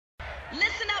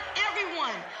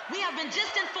We have been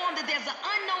just informed that there's an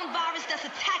unknown virus that's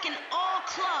attacking all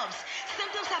clubs.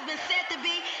 Symptoms have been said to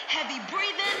be heavy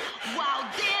breathing, wild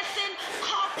dancing,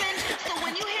 coughing. So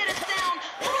when you hear the sound,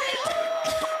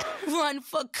 hooty-hoo! Run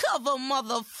for cover,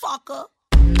 motherfucker.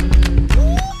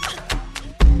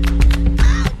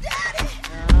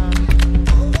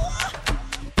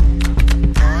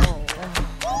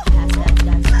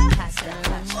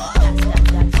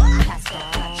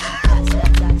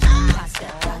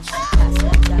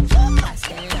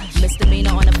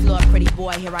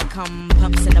 Boy, here I come,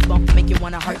 pumps in the bump, make you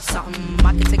wanna hurt something.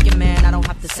 I can take your man, I don't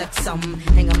have to sex some.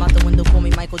 Hang him out the window, call me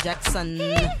Michael Jackson.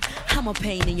 I'm a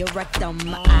pain in your rectum.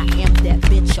 I am that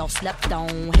bitch y'all slept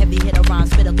on. Heavy hitter rhyme,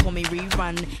 spitter, call me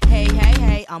rerun. Hey, hey,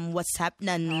 hey, I'm what's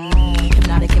happening.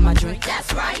 Hypnotic in my drink,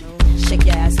 that's right. Shake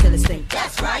your ass till it stink,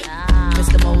 that's right.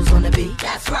 Mr. Mo's on the beat,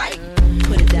 that's right.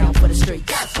 Put it down for the street,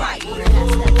 that's right. Pass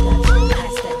that Dutch,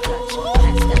 pass that Dutch,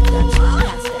 pass that Dutch,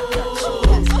 pass that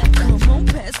Dutch. Come on,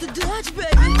 pass the Dutch, baby.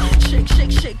 Shake,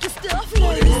 shake, shake your stuff,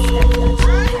 ladies. Pass that Dutch,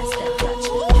 pass that Dutch,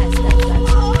 pass that Dutch,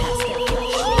 pass that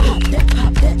Dutch.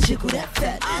 Pop that, jiggle that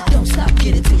fat. Don't stop,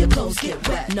 get it till your clothes get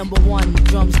wet. Number one,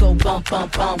 drums go bump,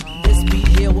 bump, bump. This beat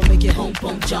here will make it boom,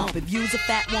 boom, jump. If you's a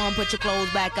fat one, put your clothes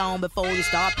back on before you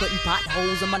start putting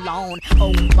potholes in my lawn.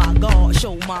 Oh my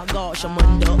gosh, I'm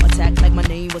under attack like my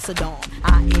name was Saddam.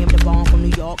 I am the bomb from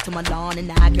New York to Milan,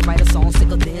 and I can write a song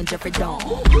sicker than Jeffrey Dawn.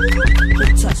 Who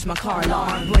touched my car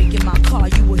alarm? Breaking my car,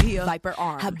 you will hear Viper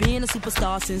arm. I've been a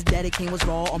superstar since Daddy King was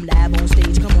raw. I'm live on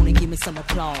stage, come on and give me some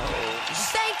applause.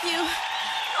 Thank you.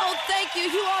 Oh, thank you.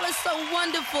 You all are so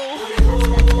wonderful.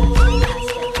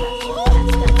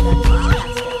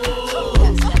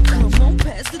 Come on,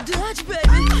 pass the Dutch,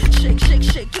 baby. Shake, shake,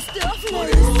 shake your stuff,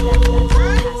 ladies.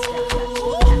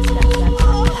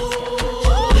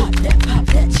 Pop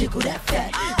that, jiggle that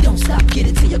fat. Don't stop, get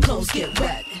it till your clothes get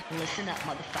wet. Listen up,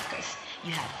 motherfuckers.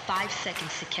 You have 5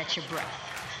 seconds to catch your breath.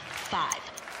 5,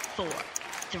 4,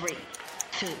 3,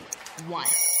 2, 1.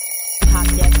 Pop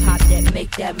that,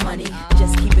 make that money.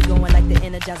 Just keep it going like the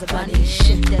Energizer Bunny.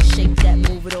 Shake that,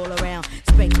 move it all around.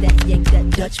 Spank that, yank that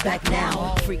Dutch back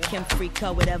now. Freak him, freak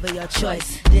her, whatever your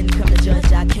choice. Didn't come to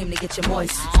judge, I came to get you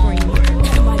moist. Scream,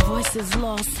 my voice is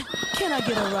lost. Can I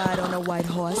get a ride on a white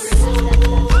horse?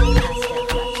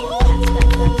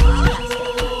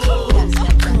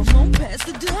 Come on, pass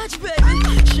the Dutch, baby.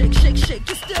 Shake, shake, shake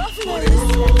your stuff, ladies.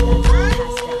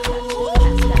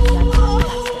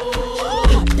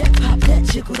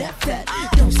 Jiggle that fat.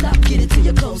 Don't stop, get it till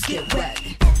your clothes get wet.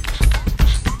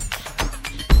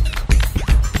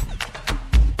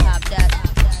 Pop that.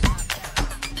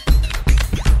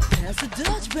 Pass the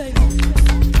Dutch, baby.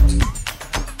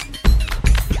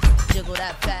 Jiggle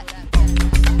that fat.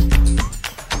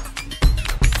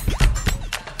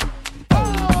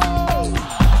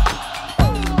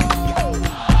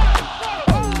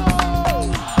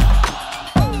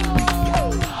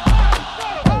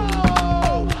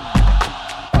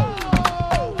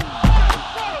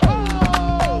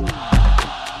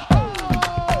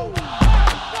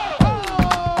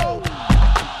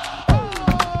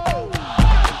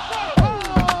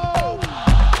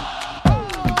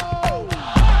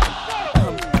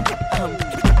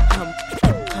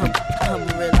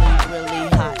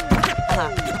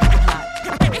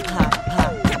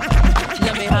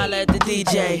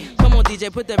 Come on, DJ,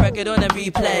 put that record on and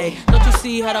replay. Don't you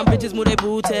see how them bitches move their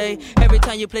booty? Every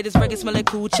time you play this record, smell like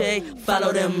coochie.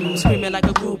 Follow them, screaming like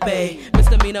a groupie.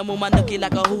 Misdemeanor, move my nookie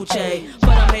like a hoochie.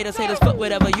 But I'm haters, fuck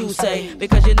whatever you say.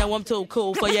 Because you know I'm too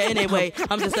cool for you anyway.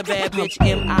 I'm just a bad bitch,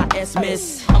 M.I.S.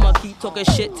 miss. I'ma keep talking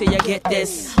shit till you get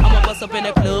this. I'ma bust up in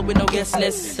the club with no guest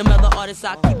list. Them other artists,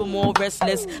 I keep them all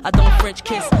restless. I don't French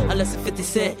kiss unless it's 50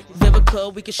 Cent.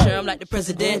 Vivica, we can share them like the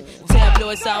president.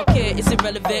 Tabloids, I don't care, it's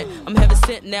irrelevant. I'm heaven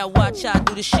sent, now watch I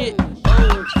do the shit. I'm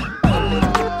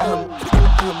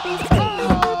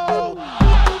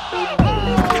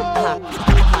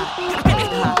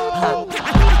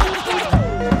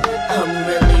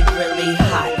really, really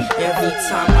hot. Every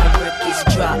time my records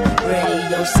drop,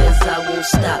 radio says I won't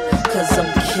stop, cause I'm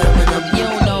killing them. You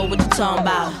don't know what you're talking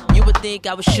about. You would think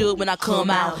I was shoot when I come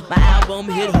out. My album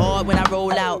hit hard when I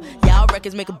roll out. Y'all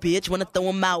records make a bitch wanna throw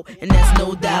them out, and that's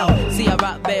no doubt. See, I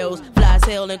rock bells, fly as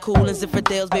hell and cool as different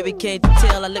tales. Baby, can't you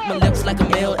tell? I lick my lips like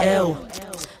I'm LL.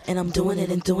 And I'm doing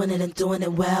it and doing it and doing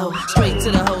it well. Straight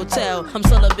to the hotel. I'm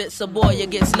celibate, so boy, you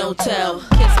gets no tell.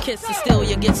 Kiss, kiss, and still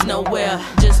you gets nowhere.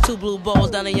 Just 2 blue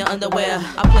balls down in your underwear.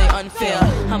 I play unfair.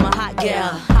 I'm a hot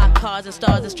gal. Hot cars and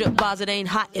stars and strip bars. It ain't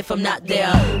hot if I'm not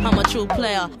there. I'm a true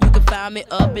player. You can find me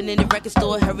up in any record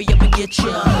store. Hurry up and get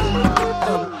ya.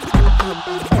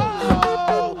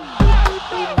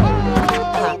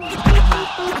 Hot.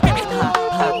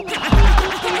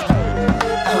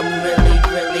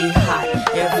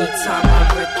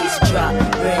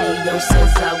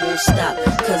 says I won't stop,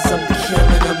 cause I'm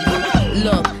killing them.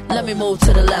 Look, let me move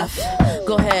to the left.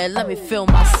 Go ahead, let me feel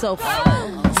myself.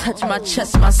 Touch my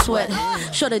chest, my sweat.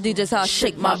 Show the DJs how I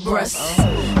shake my breasts.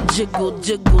 Jiggle,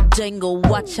 jiggle, jangle.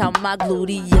 Watch how my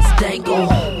gluteus dangle.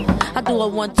 I do a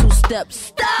 1-2 step.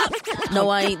 Stop! No,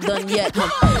 I ain't done yet.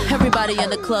 Everybody in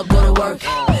the club go to work.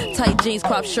 Tight jeans,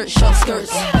 crop shirt, short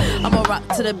skirts. I'ma rock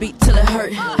to the beat till it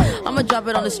hurt. I'ma drop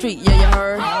it on the street, yeah, you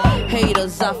heard.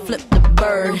 Haters, I flip the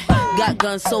bird. Got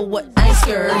guns, so what? I ain't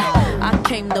scared. I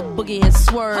came to boogie and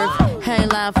swerve. Hang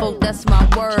line, folk, that's my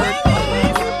word.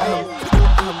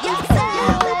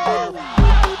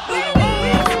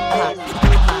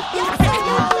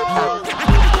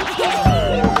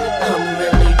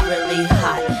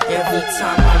 Every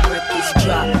time my records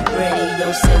drop,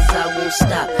 radio says I won't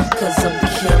stop, cause I'm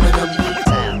killing them.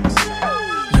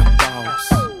 Young Boss,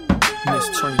 Miss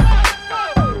Trina,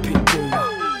 Pitbull,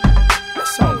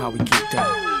 let's show 'em how we get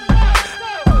down.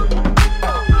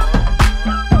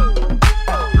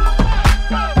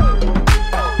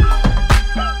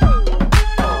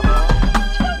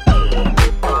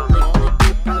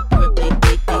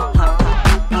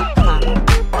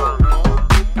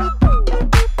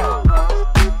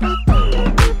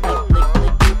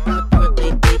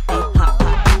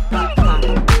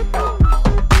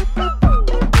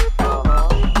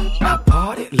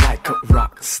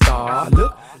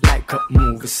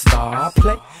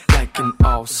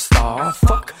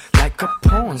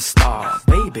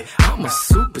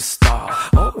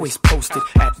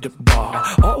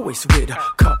 With a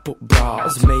couple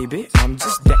bras, maybe I'm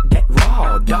just that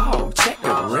raw dog. Check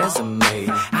the resume,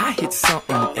 I hit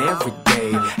something every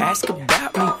day. Ask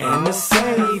about me and they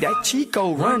say that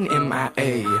Chico run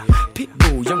MIA.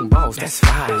 Pitbull, Young Boss, that's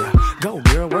fire. Go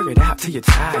girl, work it out till you're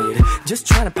tired. Just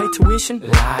trying to pay tuition,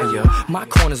 liar. My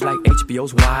corner's like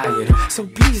HBO's Wired, so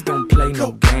please don't play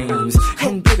no games.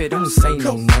 And baby, don't say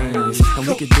no names. And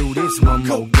we could do this one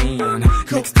more again.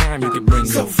 Next time you can bring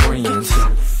your friends.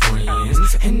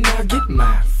 And I'll get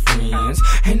my friends,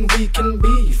 and we can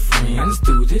be friends.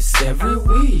 Do this every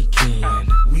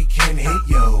weekend. We can hit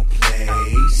your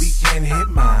place, we can hit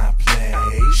my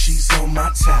place. She's on my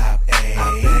top A,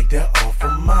 I begged her off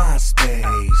of my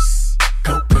space.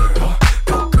 Go girl,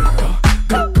 go girl,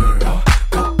 go girl, go girl,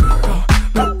 go girl,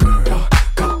 go girl,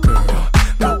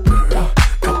 go girl,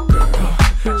 go girl.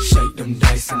 Shake them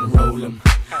dice and roll them.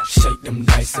 Shake them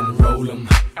dice and roll them.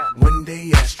 When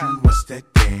they ask you what's that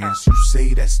dance, you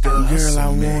say that's the hustle. Girl, I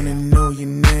wanna know your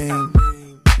name.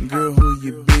 Girl, who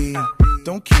you be?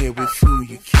 Don't care with who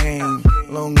you came,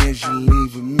 long as you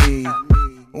leave with me.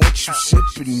 What you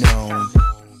sippin' on?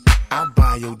 I'll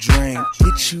buy your drink,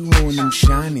 get you on them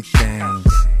shiny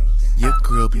things. Your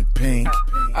girl be pink.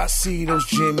 I see those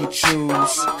Jimmy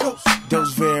Choos,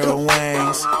 those Vera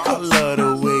Wangs. I love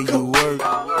the way you work.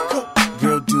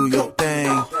 Girl, do your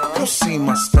thing. You see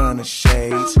my stunner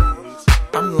shades.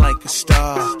 I'm like a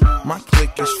star. My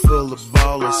clique is full of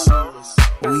ballers.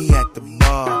 We at the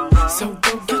bar. So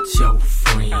go get your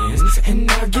friends,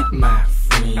 and I'll get my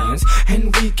friends,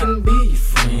 and we can be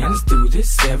friends. Do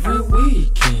this every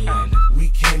weekend. We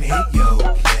can hit your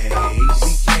place,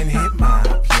 we can hit my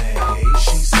place.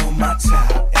 She's on my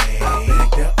top A, I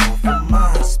begged her off of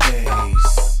my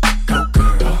space. Go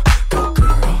girl, go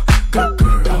girl, go girl, go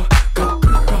girl, go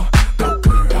girl, go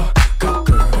girl,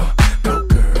 go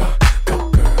girl,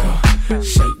 go girl.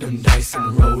 Shake them dice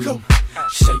and roll them.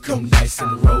 Shake them dice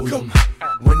and roll them.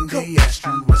 When they ask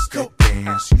you what's the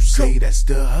dance, you say that's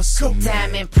the hustle.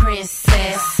 Diamond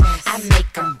princess, I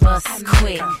make 'em bust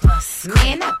quick.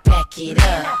 Man, I back it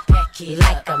up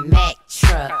like a Mack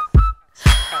truck.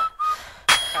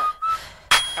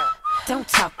 Don't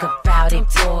talk about it,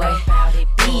 boy.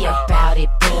 Be about it,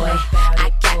 boy. I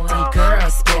got them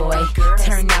girls, boy.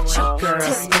 Turn out your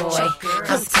girls, boy.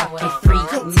 I'm talking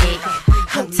freak, Nick.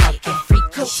 I'm talking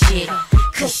freaky shit.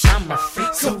 Cause I'm a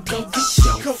freak, so go get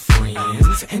your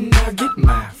friends, and I'll get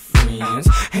my friends,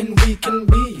 and we can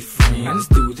be friends.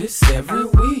 Do this every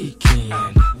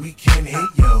weekend. We can hit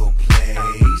your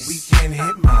place, we can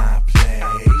hit my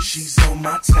place. She's on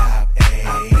my top A,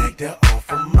 I begged her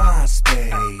off of my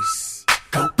space.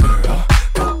 Go girl,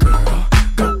 go girl,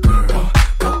 go girl,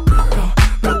 go girl,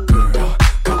 go girl,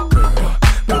 go girl,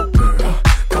 go girl,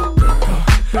 go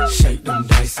girl. Shake them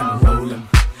dice and roll them.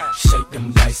 Shake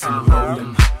them dice and roll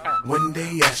them. When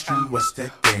they ask you what's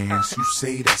that dance, you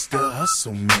say that's the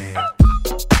hustle, man.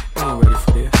 I ain't ready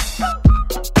for this.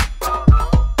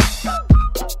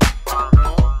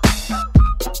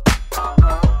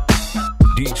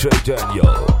 DJ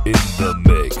Danyo in the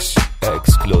mix,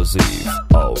 exclusive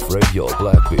auf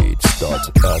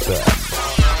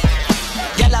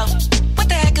radioBlackbeats.fm. Yellow, what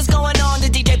the heck is going the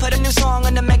DJ put a new song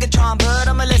on the Megatron, but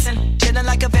I'ma listen, chillin'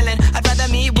 like a villain. I'd rather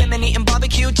meet women eating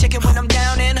barbecue chicken when I'm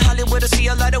down in Hollywood. I see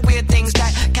a lot of weird things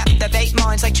that captivate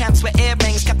minds like tramps with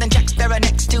earrings. Captain Jack Sparrow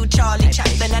next to Charlie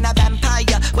Chaplin and a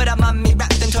vampire with a mummy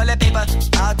wrapped in toilet paper.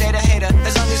 I'll date a hater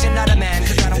as long as you're not a man,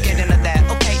 cause I don't get into that.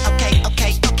 Okay,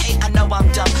 I know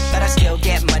I'm dumb, but I still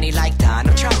get money like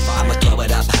Donald Trump. I'ma throw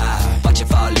it up high, watch it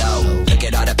fall low. Look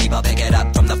at all the people pick it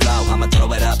up from the flow. I'ma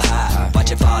throw it up high,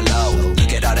 watch it fall low.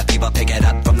 Look at all the people pick it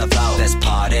up from the flow. Let's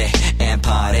party and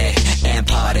party and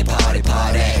party, party,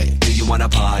 party. Do you wanna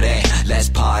party? Let's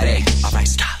party. Alright,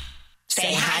 stop.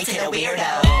 Say hi to the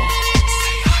weirdo.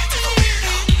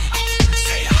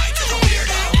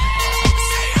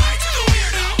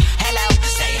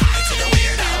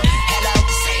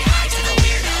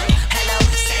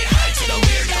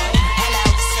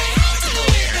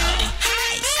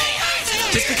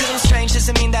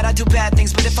 Doesn't mean that I do bad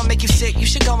things, but if I make you sick, you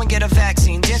should go and get a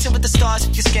vaccine. Dancing with the stars,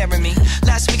 you're scaring me.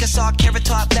 Last week I saw Carrot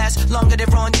Top last longer than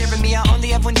Ron Jeremy. I only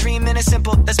have one dream and it's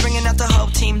simple. That's bringing out the whole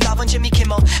team. Love on Jimmy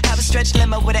Kimmel. Have a stretch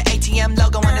limo with an ATM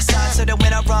logo on the side, so that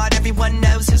when I ride, everyone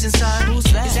knows who's inside. Who's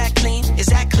that? Is that clean? Is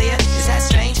that clear? Is that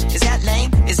strange? Is that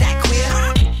lame? Is that queer?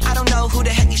 I don't know who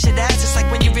the heck you should ask. It's like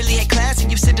when you really hate class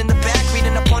and you sit in the back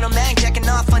reading a porno mag, jacking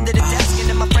off under the desk, and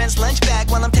in my friend's lunch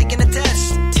bag while I'm taking a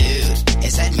test. Dude,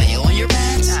 is that mayo on your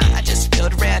pants? Nah, I just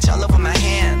spilled ranch all over my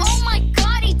hands. Oh my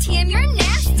god, ATM, you're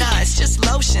nasty. Nah, it's just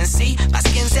lotion, see? My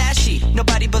skin's ashy.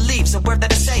 Nobody believes a word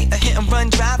that I say. A hit and run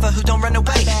driver who don't run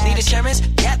away. Need insurance?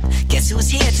 Yep. Guess who's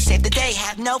here to save the day?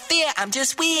 Have no fear, I'm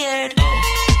just weird. Say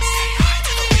hi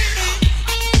to the weirdo.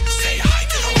 Say hi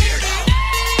to the weirdo.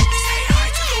 Say hi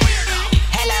to the weirdo.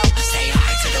 Hello. Say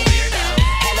hi to the weirdo.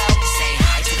 Hello. Say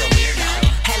hi to the weirdo.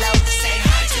 Hello. Say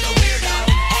hi to the weirdo.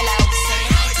 Hello. Say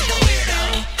hi to the weirdo.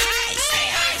 Hi. Say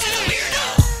hi to the weirdo.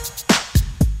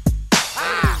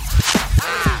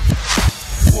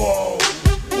 Whoa,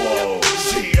 whoa,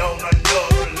 she on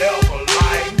another level,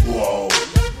 like whoa,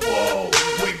 whoa,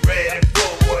 we ready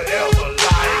for whatever,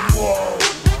 like whoa,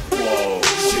 whoa,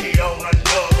 she on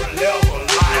another level,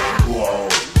 like whoa,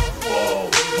 whoa,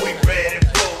 we ready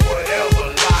for whatever,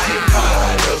 like she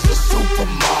fine as a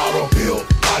supermodel, built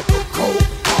like a coke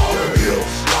bottle, built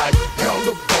like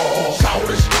handlebar,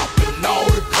 shawty stopping all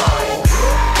the cars.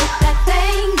 Put that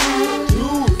thing down.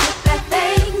 Put that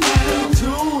thing down.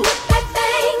 Put that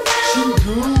thing down.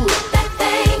 Put that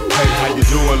thing down. Hey, how you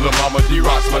doing, lil' mama?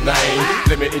 D-Rock's my name.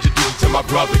 Let me introduce you to my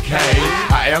brother Kane.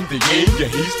 I am the yin, yeah,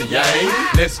 he's the yang.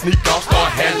 Let's sneak off,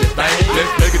 start handling things.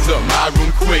 Let's make it to my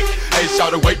room quick. Hey,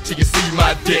 shout wait till you see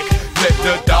my dick. Let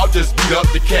the dog just beat up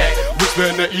the cat. Whisper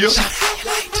in the ear.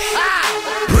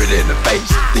 Pretty in the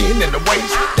face, thin in the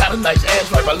waist, got a nice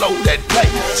ass right below that plate.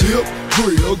 Tip,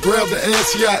 grill, grab the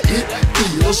ass, yeah, it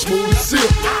feel smooth as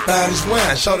silk. Fine as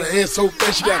wine, shot her ass so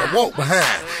fast she gotta walk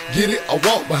behind. Get it? I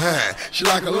walk behind. She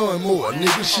like a lawnmower,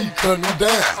 nigga, she cutting them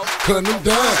down, cutting them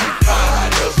down.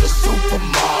 Fine as a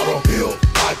supermodel, built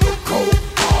like a coke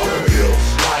bottle, built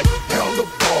like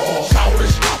handlebar, shawty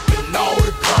stopping all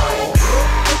the cars.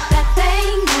 Put that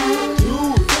thing down.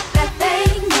 Put that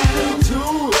thing down.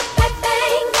 Put that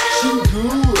thing down.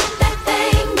 Put that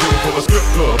thing down. For a strip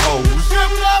club hoes.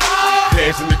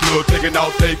 Dance in the club, taking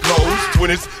off their clothes.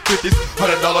 20s, 50s,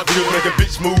 $100 bills, make a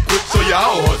bitch move quick so you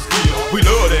all her skill. We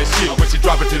love that shit when she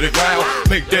drop it to the ground.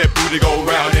 Make that booty go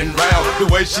round and round. The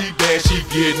way she dance, she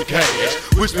getting cash.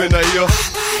 Whisper in her ear.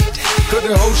 Cut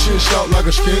that whole shit short like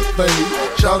a skint fade.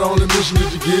 Shout only mission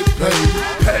is to get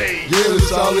paid. Yeah,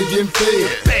 that's all they getting fed.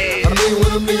 I mean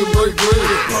when them niggas break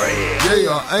bread.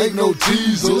 Yeah, ain't no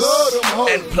teasers.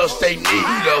 And plus they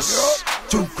need us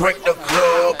to crank the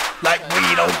club like we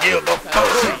don't give a fuck.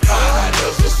 She fine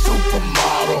as a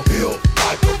supermodel, built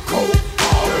like a coke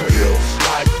bottle, built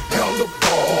like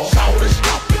handlebar, shawty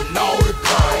stopping all the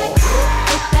cars.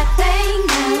 Put that thing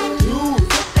down.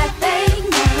 Put that thing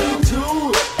down.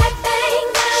 Put that thing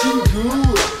down.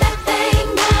 Put that thing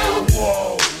down.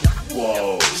 Whoa,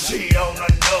 whoa, she on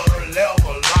another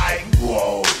level, like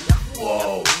whoa,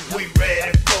 whoa, we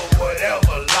ready for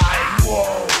whatever, like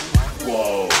whoa,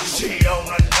 whoa, she on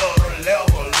another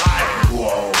level, like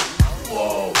whoa,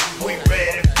 whoa, we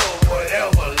ready for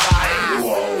whatever, like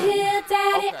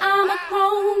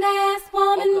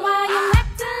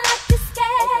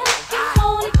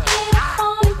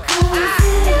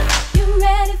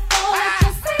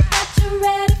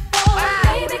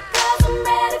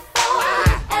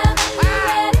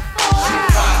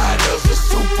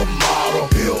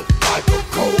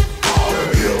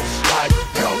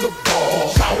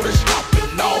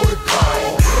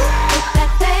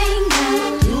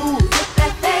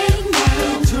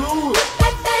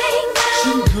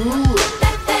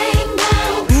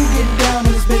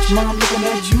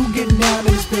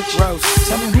Roast.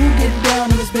 Tell me who getting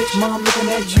down in this bitch, mom looking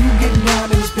at you getting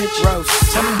down in this bitch. Roast.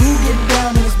 Tell me who getting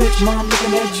down in this bitch, mom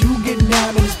looking at you getting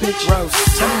down in this bitch. Roast.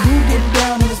 Tell me who getting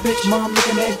down in this bitch, mom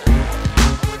looking at.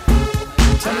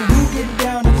 Tell me who getting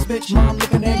down in this bitch, mom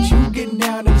looking at you getting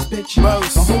down in this bitch.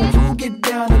 Roast. The whole crew getting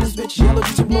down in this bitch, yellow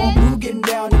juice and blue blue getting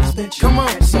down in this bitch. Come on.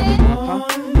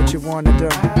 What you wanna do?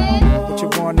 What you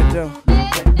wanna do?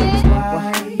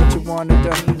 What you wanna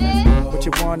do? What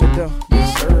you wanna do?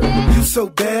 You so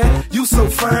bad, you so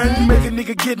fine, you make a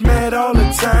nigga get mad all the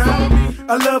time.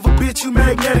 I love a bitch, you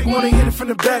magnetic, wanna hit it from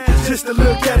the back just to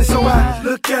look at it. So I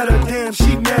look at her, damn,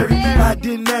 she married. I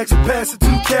didn't ask her, pass her 2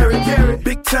 carat.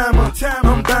 Big timer,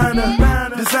 I'm buying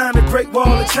her. Designer, Great Wall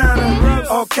of China,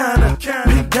 all kinda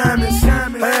big diamonds.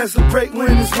 Her ass look great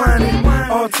when it's whining,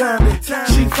 all timing.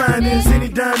 She fine as any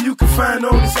dime you can find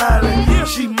on this island.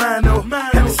 She mine though,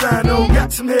 had a sign though,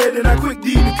 got some head and I quick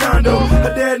deed the condo.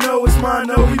 Her dad know it's mine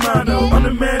though, we mine though. I'm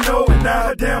the man though, and now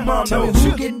her damn mom Tell knows.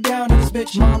 me who getting down in this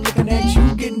bitch, mom looking at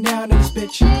you getting down in this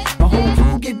bitch. My whole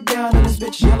crew getting down in this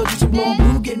bitch, yellow juice and blue and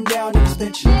blue getting down in this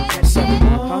bitch.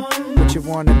 What you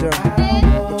wanna do?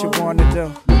 What you wanna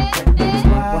do?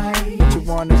 What you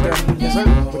wanna do? Yes sir.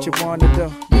 What you wanna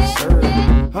do? Yes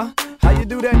sir. Huh? How you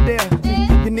do that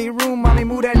there? You need room, mommy,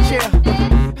 move that chair.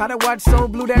 How to watch so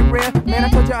blue that rare? Man, I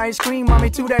told you ice cream, mommy,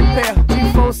 to that pair.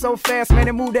 G4 so fast, man,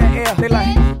 it move that air. They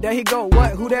like, there he go,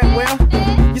 what, who that,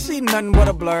 where? You see nothing but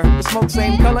a blur. The smoke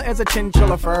same color as a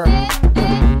chinchilla fur.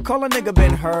 Call a nigga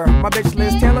Ben Hur. My bitch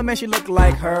Liz Taylor, man, she look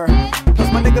like her.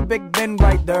 Plus my nigga Big Ben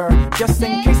right there. Just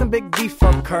in case I'm Big D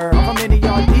fuck her. I'm in the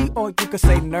RD, or you could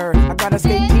say nerd. I got a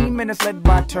skate team and it's led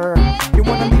by Tur. You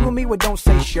wanna leave with me, well don't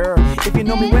say sure. If you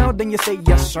know me well, then you say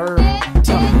yes sir.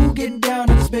 Tell me who getting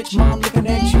down in this bitch, mom looking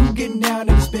at you getting down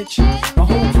in this bitch. My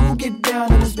whole crew getting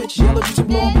down in this bitch, yellow juice and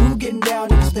blue and blue getting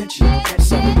down in this bitch.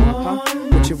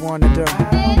 What you wanna do?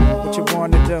 What you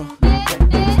wanna do?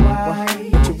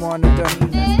 What you wanna do?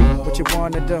 What you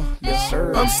wanna do? Yes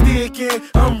sir. I'm sticking,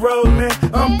 I'm rolling,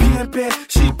 I'm pimping,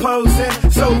 she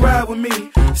posing, so ride with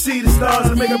me. See the stars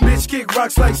and make a bitch kick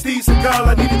rocks like Steve Seagal.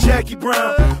 I need a Jackie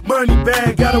Brown money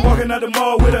bag, gotta walking out the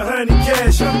mall with 100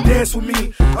 cash. Dance with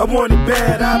me, I want it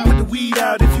bad. I put the weed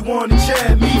out if you want to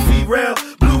chat. Me V-Rail,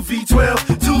 blue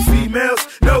V12, 2 females,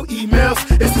 no emails.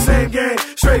 It's the same game,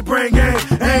 straight brain game.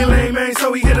 Ain't lame, man,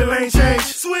 so we hit a lane change.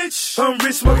 Switch, I'm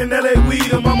rich smoking LA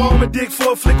weed. I'm on my dick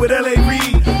for a flick with LA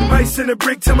Reid. Might send a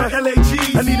brick to my LAG.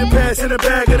 I need a pass in the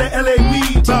bag of the LA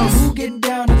weed. Who getting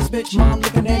down in this bitch? Mom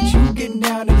looking at you getting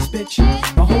down in this bitch.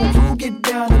 My whole crew getting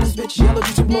down in this bitch. Yellow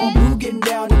juice and blue and blue getting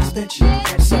down in this bitch.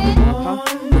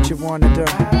 What you wanna do?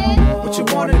 What you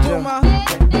wanna do?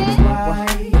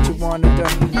 What you wanna do?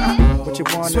 What you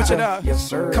wanna do? Switch it up. Yes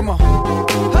sir. Come on.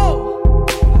 Ho!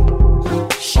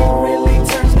 She really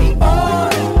turns me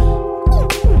on.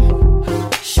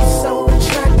 She's so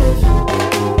attractive.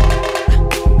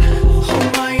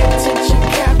 Hold my attention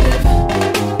captive.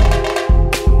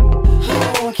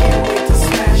 Oh, I can't wait to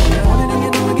smash it. If you want it and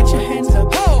you know it, get your hands up.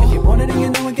 If you want it and you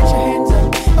know it, get your hands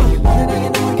up. If you want it and you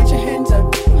know it, get your hands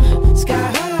up. Sky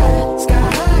high, sky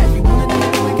high. If you want it and you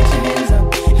know it, get your hands up.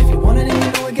 If you want it and you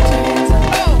know it, get your hands up.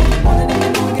 If you want it and you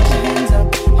know it, get your hands up.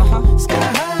 Sky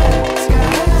high, sky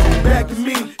high. Back to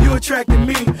me, you attracted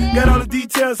me. Got all the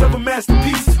details of a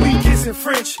masterpiece. We kissing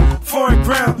French, foreign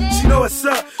ground. She know what's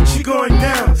up, she going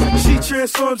down. She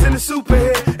transforms into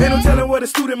superhead. Ain't no telling what a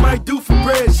student might do for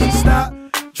bread. She stop,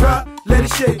 drop, let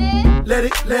it shake. Let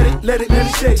it, let it, let it, let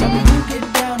it shake. Tell me who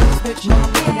getting down in this bitch.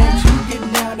 Mom looking at you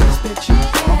getting down in this bitch.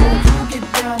 My whole crew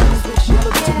getting down in this bitch.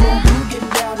 Yellow bitch and blue and blue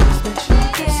getting down in this bitch.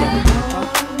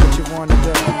 What you wanna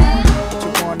do? What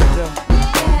you wanna do?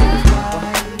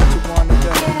 What you wanna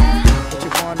do? What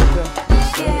you wanna do?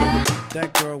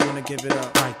 That girl wanna give it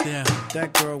up right there.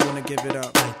 That girl wanna give it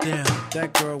up right there.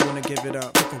 That girl wanna give it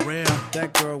up. For real.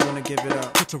 That girl wanna give it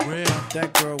up. It's a real.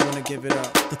 That girl wanna give it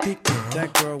up. The thick girl.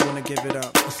 That girl wanna give it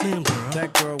up. The slim girl.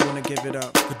 That girl wanna give it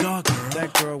up. The dark girl.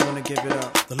 That girl wanna give it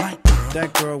up. The light girl.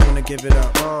 That girl wanna give it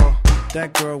up. Oh.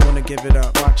 That girl wanna give it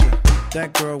up. Watch her.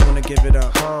 That girl wanna give it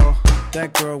up. Oh.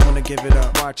 That girl wanna give it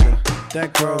up. Watch her.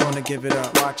 That girl wanna give it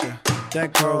up. Watch her.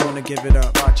 That girl wanna give it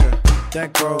up. Watch her.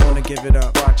 That girl wanna give it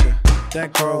up. Watch her.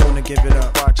 That girl wanna give it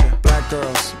up. Watch her. Black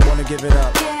girls wanna give it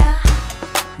up.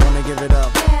 Wanna give it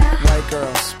up. White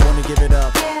girls wanna give it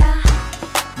up.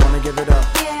 Wanna give it up.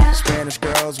 Spanish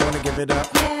girls wanna give it up.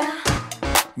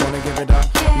 Wanna give it up.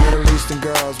 Middle Eastern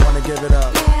girls wanna give it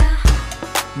up.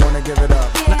 wanna give it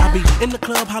up. Now I be in the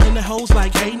club hollering at hoes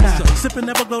like, hey now. Sipping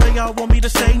Everglow, they all want me to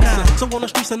say now. So on the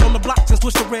streets and on the blocks and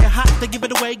switch the red hot, they give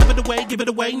it away, give it away, give it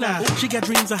away now. She got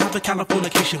dreams of having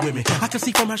Californication with me. I can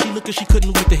see from how she look and she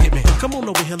couldn't wait to hit me. Come on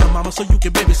over here, little mama, so you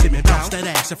can babysit me. Bounce that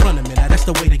ass in front of me, now that's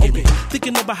the way to get me.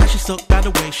 Thinking about how she sucked by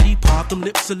the way she part them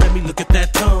lips and let me look at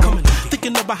that tongue.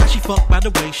 Thinking about how she fucked by the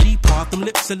way she part them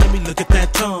lips and let me look at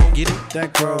that tongue. Get it?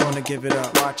 That girl wanna give it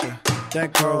up, watch her.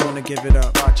 That girl wanna give it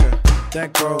up, watch her.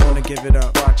 That girl wanna give it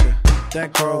up, watch her.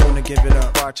 That girl wanna give it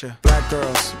up, watch her. Black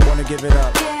girls wanna give it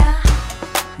up,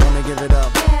 wanna give it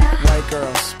up. White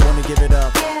girls wanna give it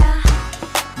up,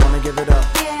 wanna give it up.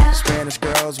 Spanish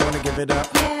girls wanna give it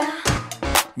up,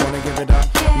 wanna give it up.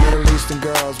 Middle Eastern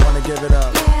girls wanna give it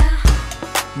up,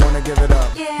 wanna give it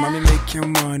up. Mommy, make your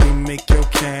money, make your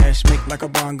cash, make like a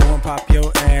bongo and pop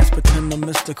your ass. Pretend I'm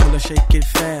mystical and shake it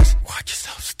fast. Watch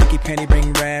yourself, sticky panty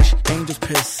bring rash. Angels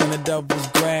piss in the devil's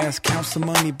grass. Count some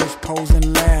money, bitch, pose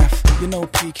and laugh. You know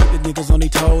P, keep the niggas on their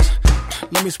toes.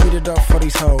 Let me speed it up for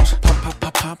these hoes. Pop, pop,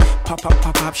 pop, pop, pop, pop,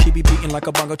 pop, pop. She be beating like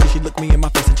a bongo till she look me in my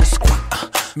face and just squat.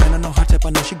 Man, I know her type, I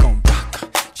know she gon' rock.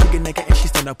 She get naked and she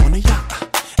stand up on the yacht.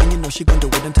 And you know she gon' do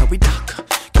it until we dock.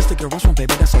 Kiss the girls from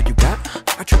baby, that's all you got.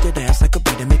 I treat that ass like a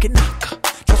beat and make it knock.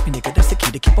 Trust me, nigga, that's the key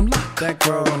to keep them locked. That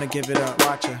girl wanna give it up,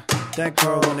 watch her. That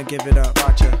girl wanna give it up,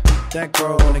 watch her. That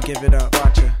girl wanna give it up,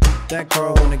 watch her. That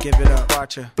girl wanna give it up,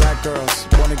 watch her. Black girls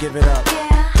wanna give it up,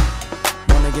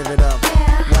 wanna give it up.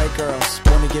 White girls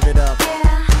wanna give it up,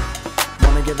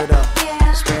 wanna give it up.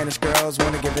 Spanish girls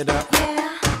wanna give it up,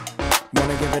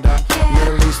 wanna give it up.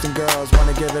 Middle Eastern girls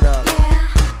wanna give it up,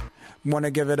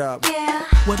 wanna give it up.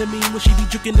 What it mean when she be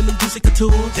juking in them juicy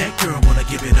couture? That girl wanna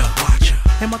give it up, watch her.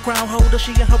 And my crown holder,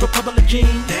 she in her Republic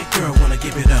jeans. That girl wanna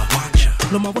give it up, watch her.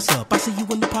 Lil' ma, what's up? I see you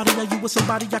in the party, are you with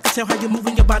somebody? I can tell how you're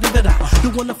moving your body that I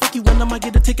do wanna fuck you and I might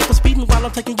get a ticket for speeding while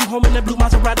I'm taking you home in that blue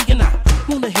Maserati and I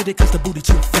wanna hit it cause the booty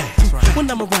too fast. Right.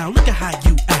 When I'm around, look at how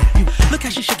you act. Look how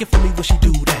she shaking for me when she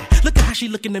do that. Look at how she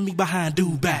looking at me behind do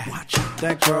back. Watch her.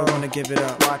 That girl wanna give it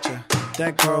up, watch her.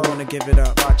 That girl wanna give it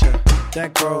up, watch her.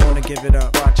 That girl wanna give it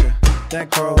up, watch her.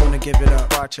 That girl wanna give it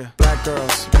up, watch her. Black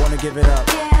girls wanna give it up,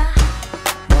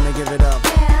 wanna give it up.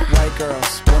 White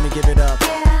girls wanna give it up,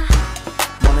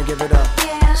 wanna give it up.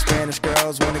 Spanish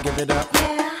girls wanna give it up,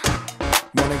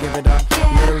 wanna give it up.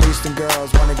 Middle Eastern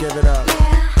girls wanna give it up,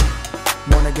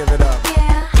 wanna give it up.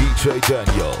 DJ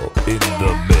Danyo in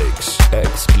the mix,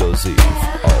 exclusive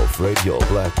auf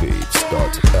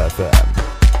RadioBlackbeats.fm.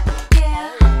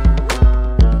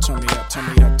 Turn me up, turn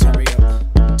me up, turn me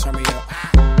up, turn me up.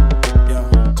 Yo,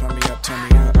 turn me up, turn me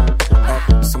up.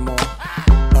 Up some more,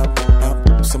 up,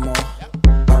 up some more,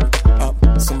 up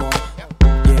some more.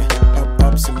 Yeah,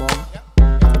 up some more.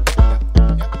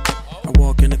 I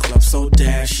walk in the club so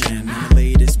dashing, in the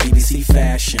latest BBC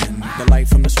fashion. The light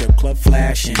from the strip club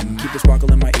flashing, keep the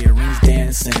sparkle in my earrings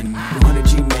dancing. 100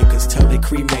 G makers, tell they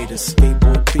cremate us.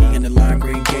 Skateboard P in the lime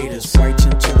green gators. White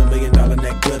chinchilla, $1 million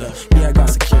neck glitter. Yeah, I got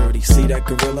security, see that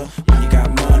gorilla? When you got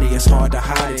money, it's hard to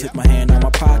hide it. Tip my hand on my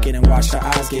pocket and watch the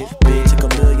eyes get big. Take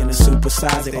 $1 million and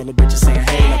supersize it. All the bitches saying,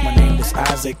 hey, like my name is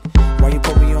Isaac. Why you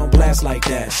put me on blast like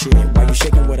that? Shit, why you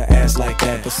shaking with an ass like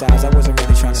that? Besides, I wasn't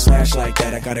really trying to smash like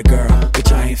that. I got a girl,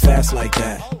 bitch, I ain't fast like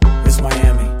that. It's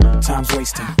Miami, time's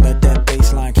wasting. Let that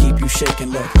baseline keep you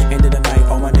shaking. Look, end of the night,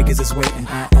 all my niggas is waiting.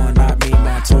 Not me, man,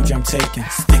 I told you I'm taking.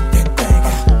 Stick that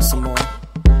thing out, some more.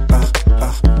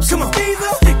 Come on,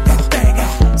 Fever. Stick that thing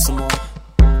out, some more.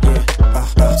 Yeah,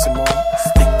 some more.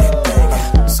 Stick that thing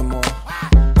out, some more.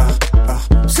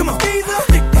 Come on, Fever.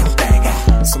 Stick that thing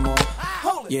out, some more.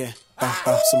 Yeah,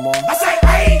 some more. I say,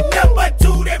 I ain't nothing but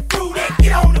do that fruity.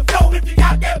 Get on the floor if you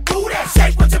got that booty.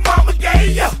 Shake what your mama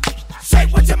gave ya.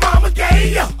 Shake what your mama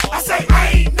gave ya. I say,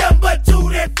 I ain't nothing but do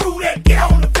that fruity.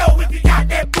 Get on the floor if you got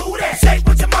that booty. Shake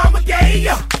what your mama gave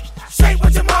ya. Shake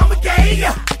what your mama gave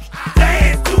ya.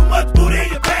 Dance too much booty in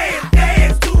your pants.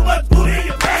 Dance too much booty in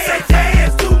your pants. I say,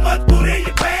 dance too much booty in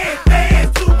your pants.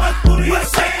 Dance too much booty in your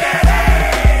pants. Shake that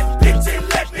ass, bitch, and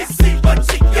let me see what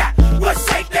you got. Well,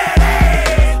 shake that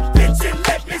ass, bitch, and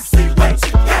let me see what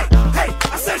you got. Hey,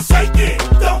 I say, shake it,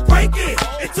 don't break it.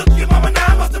 It took your mama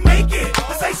 9 months to make it.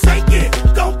 I say, shake it,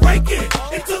 don't break it.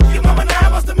 It took your mama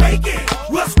 9 months to make it.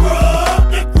 Well,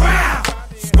 scrub the ground,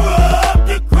 scrub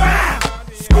the ground,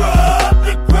 scrub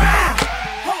the ground.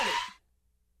 Hold it.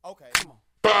 Okay, come on.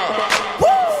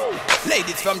 Woo!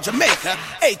 Ladies from Jamaica,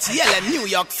 ATL and New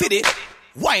York City.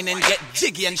 Wine and get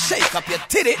jiggy and shake up your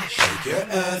titty. Shake your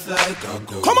ass like a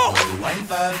go. Come on. Wine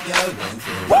fast, girl, wine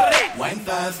slow. What? Wine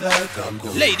fast like a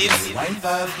go. Ladies. Wine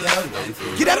fast, girl, wine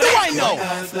slow. Get up the wine now.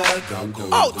 Fast like a go.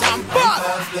 Out and back.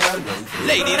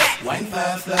 Ladies. Wine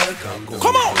fast like a go.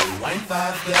 Come on. Wine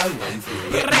fast, girl, wine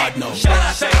slow. Get mad now. Shake,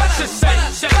 mentirosa,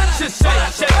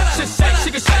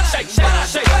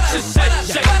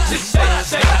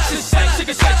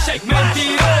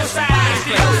 mentirosa,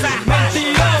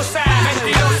 mentirosa,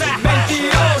 mentirosa,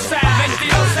 mentirosa,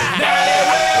 mentirosa. Dale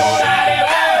huevo, dale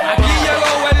huevo. Aquí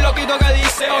llegó el loquito que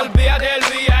dice, olvídate del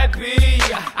VIP.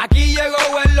 Aquí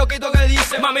llegó el loquito que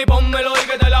dice, mami pónmelo y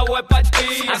que te la voy a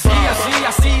partir. Así, así,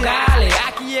 así, dale.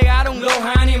 Aquí llegaron los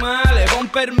animales. Con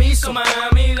permiso,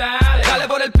 mami, dale. Dale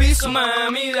por el piso,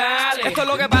 mami, dale. Esto es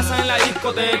lo que pasa en la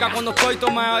discoteca cuando estoy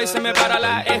tomado y se me para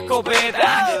la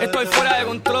escopeta. Estoy fuera de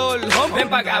control. Ven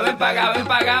pa' acá, ven pa' acá, ven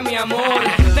pa' acá, mi amor.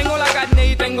 Tengo la carne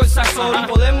y tengo el sazón.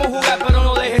 Podemos jugar, pero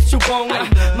no dejes chupón.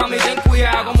 Mami, ten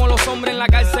cuidado como los hombres en la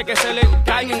cárcel que se le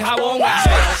caen en jabón.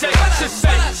 Shake, shake, shake,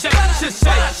 shake, shake,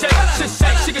 shake, shake,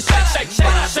 shake, shake, shake, shake,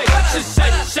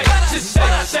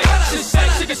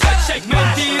 shake, shake,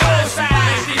 mentirosa,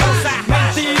 mentirosa,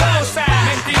 mentirosa,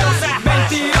 mentirosa,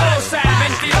 mentirosa,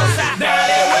 mentirosa.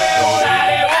 Dale huevo,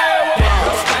 dale huevo.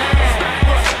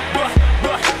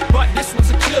 But this was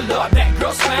a killer. That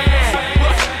girl's fine.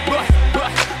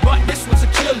 But this was a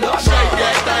killer. Shake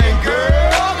that thing,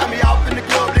 girl. Got me out in the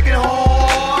club looking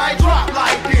hard. Drop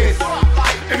like this.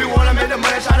 If you wanna make the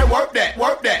money, try to work that,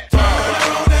 work that. Turn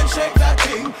around and shake that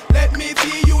thing. Let me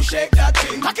see you shake that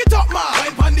thing. Cock it up, man.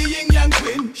 Wine pon the yin yang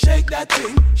twin. Shake that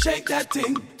thing, shake that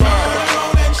thing. Turn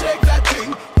around and shake that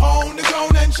thing. Pound the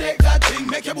ground and shake that thing.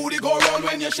 Make your booty go round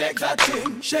when you shake that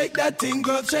thing. Shake that thing,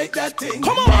 girl, shake that thing.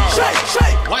 Come on, shake,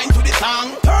 shake. Wine to the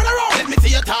song. Turn around. Let me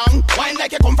see your tongue. Wine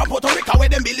like you come from Puerto Rico where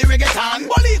them Billy reggaeton.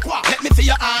 Boricua. Let me see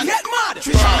your hand. Get mad.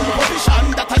 Trishan,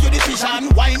 position. That are your decision.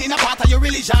 Wine in a part of your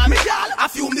religion. Me gal,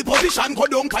 assume the position. Go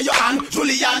down for your hand.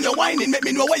 Julian, you're whining. Make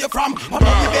me know where you're from. Pop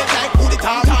up the bed like booty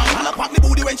tongue. And I pop the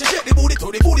booty when she shake the booty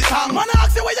to the booty tongue. Man, I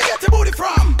ask you where you get the booty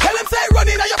from. Tell them say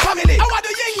running at your family. I want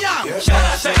the yin yang. Shake,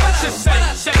 shake, shake, shake,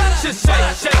 shake, shake,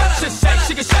 shake, shake,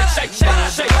 shake, shake, shake, shake,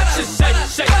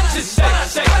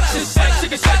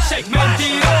 shake, shake,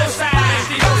 mentirosa,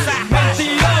 mentirosa,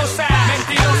 mentirosa,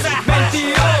 mentirosa,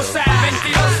 mentirosa,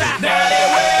 mentirosa. Dale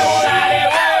huevo, dale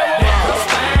huevo. That girl's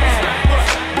fine.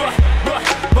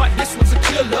 But this was a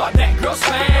killer. That girl's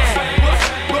fine.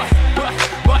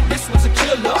 But this was a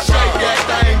killer. Shake that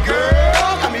thing,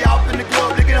 girl. Got me out in the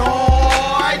club looking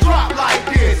hard. Drop like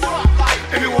this.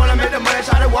 If you wanna make the money,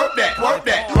 try to work that, work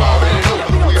that.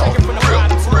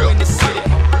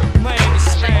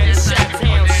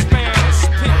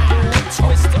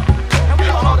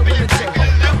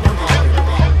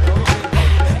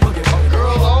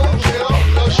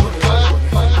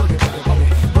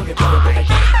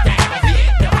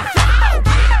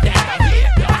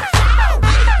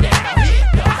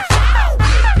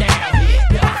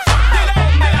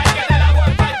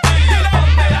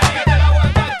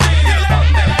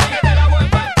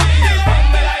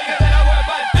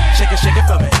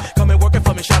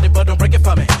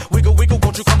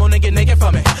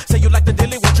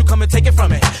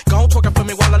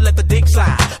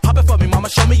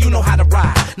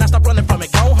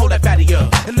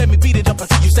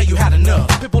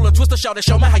 To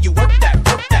show me how you work that,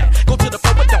 work that. Go to the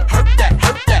floor, but don't hurt that,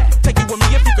 hurt that. Take you with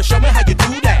me if you can show me how you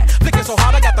do that. Flicking so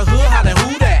hard, I got the hood, hollering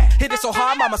who that. Hit it so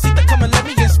hard, mama, see the come and let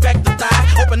me inspect the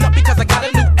thigh. Open up because I got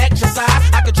a new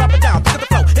exercise. I can drop it down, pick up the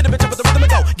flow, hit the bitch up with the rhythm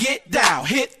and go. Get down,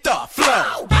 hit the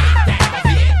flow.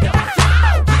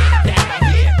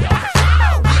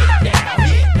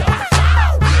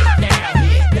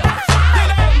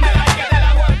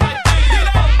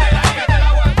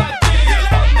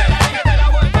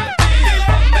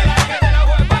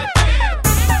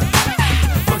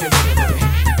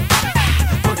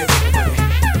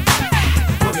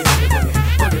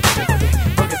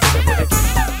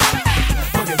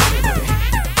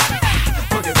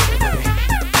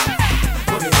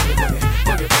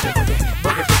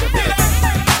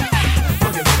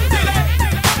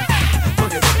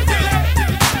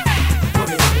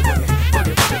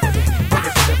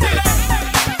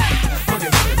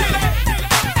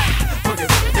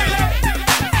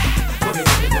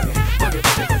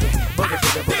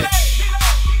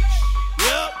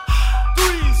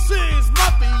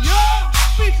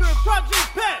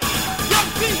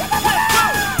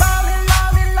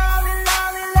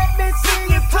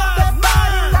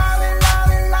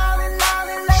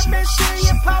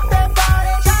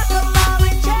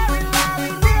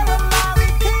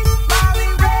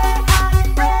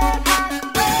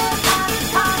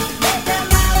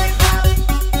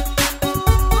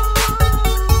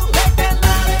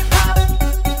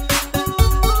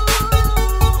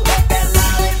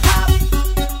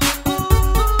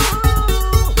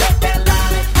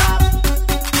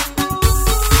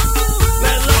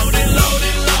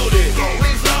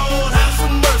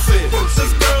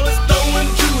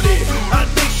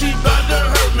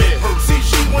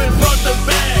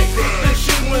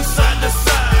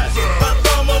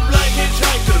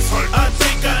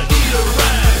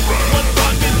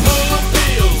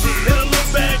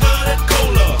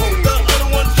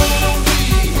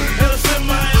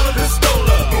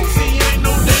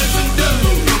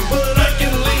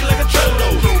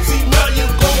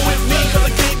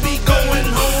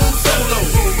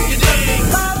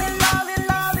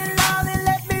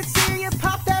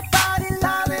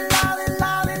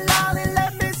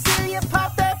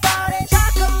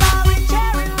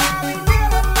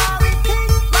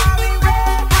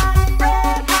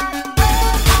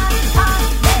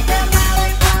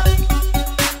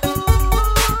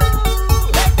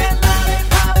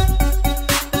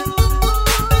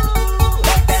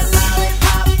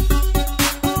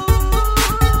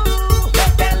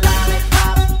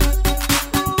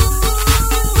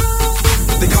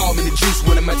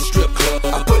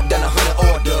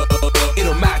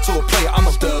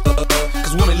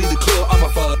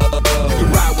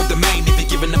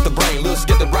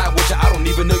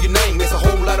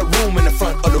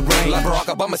 rock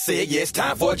up, I'ma say it, yeah, it's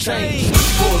time for a change.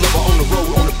 Pull over on the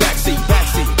road, on the backseat.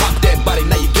 Pop that body,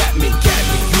 now you got me.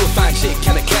 You a fine chick,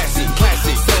 kinda classy.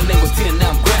 Said her name was Tina, now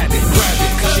I'm grabbing.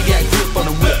 Cause she got grip on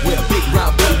the whip with a big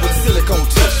round booty with silicone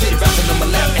tip. She bouncing on my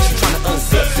lap and she tryna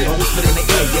unzip it. I whispered in the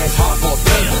ear, yeah, it's hard for a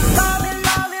band.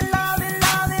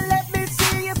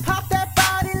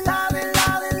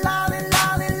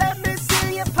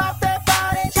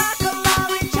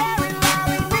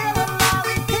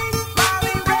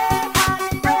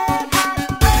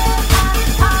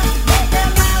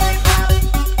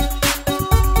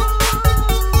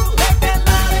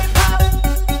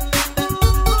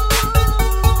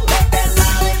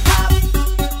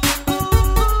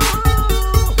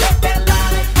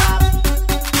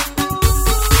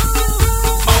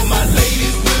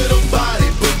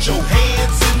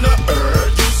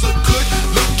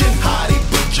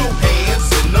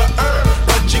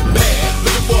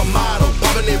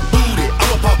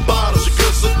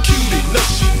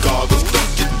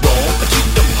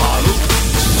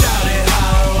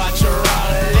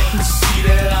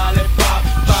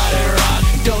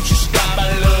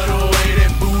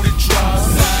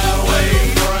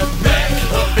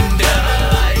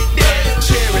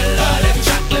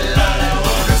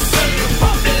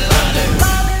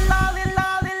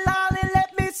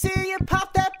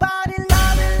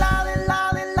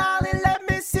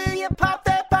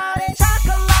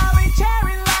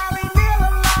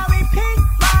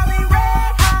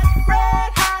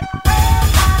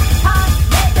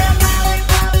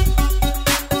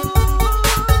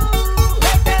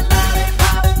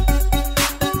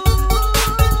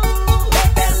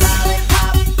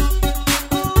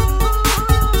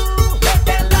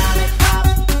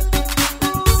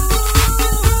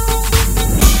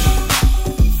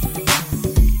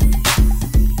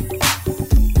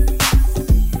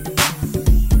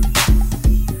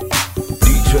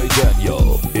 Danyo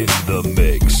in the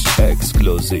mix,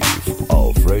 exclusive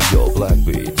of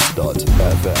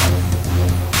RadioBlackbeats.fm.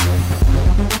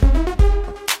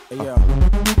 Hey yo, all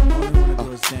they wanna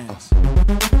do is dance.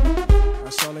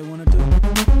 That's all they wanna do.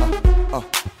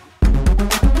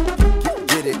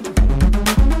 Get it.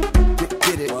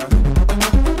 Get it.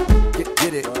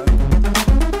 Get it.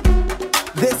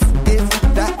 This is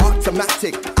that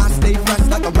automatic. I stay fresh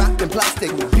like I'm wrapped in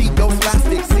plastic. Beat goes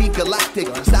plastic, see galactic.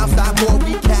 Southside boy,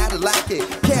 we Cadillac it.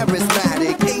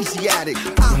 Charismatic, Asiatic.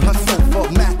 I hustle for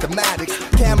mathematics.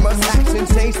 Cameras, action,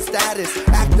 change the status.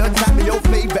 Actor, tapping your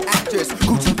favorite actress.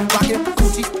 Gucci, rockin',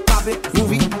 Gucci, poppin',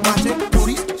 movie, watching,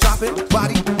 booties, shopping,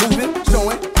 body, moving,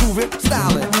 showing, proving,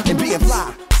 styling, and being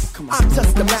fly. I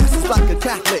touch the masses like a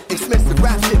Catholic. Expensive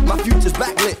rap shit, my future's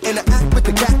backlit. Interact with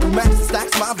the cat who match the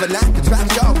stacks. My vernacular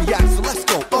tracks, y'all react, so let's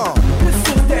go. This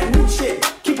is that new shit,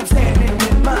 keep them standing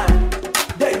in mind.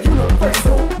 That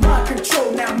universal mind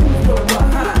control, now move your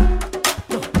behind.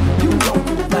 You know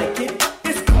you like it,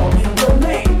 it's calling your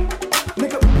name.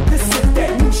 Nigga, this is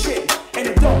that new shit, and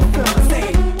it don't feel the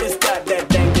same. It's got that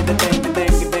dang, dang, dang, dang, dang,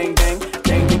 dang, dang,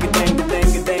 dang, dang,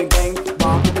 dang, dang, dang,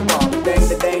 bomb, the bomb, dang,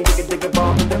 the dang, digga,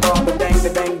 bomb, the bomb, dang, the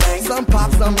dang, dang. Some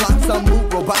pop, some lock, some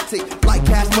move robotic. Like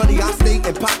cash money, I stay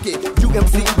in pocket.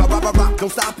 UMC, rock,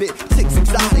 don't stop it. Chicks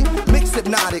exotic, mix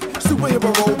hypnotic.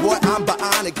 Superhero role, boy, I'm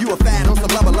bionic. You a fan on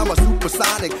some level, I'm a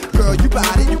supersonic. Girl, you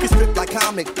got it, you can strip like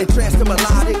comic. Entranced to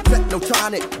melodic,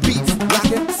 technotronic. Beats,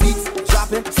 rockin', seats,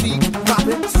 dropping, seeds,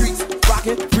 popping, streets,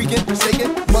 rockin', freaking,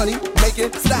 shaking, money,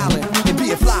 making, styling, and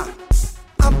being fly.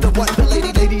 I'm the one the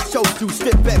ladies chose to.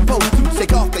 Strip and pose to,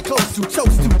 take off their clothes to.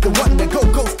 Chose to, the one that go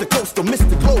coast to coast. Or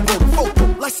Mr. Global, the photo,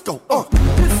 let's go,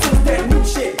 This is that new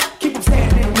shit, keep them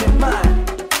standing in mind.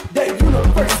 That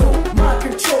universal mind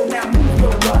control, now move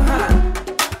your behind.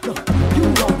 You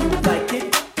know you like it,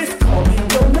 it's calling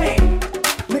your name.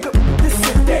 Nigga, this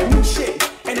is that new shit,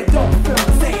 and it don't feel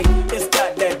the same. It's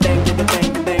got that dang, digga,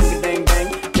 dang, dang, dang, dang,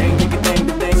 dang, digga, dang,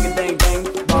 dang, dang, dang,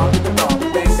 bomb, digga, bomb,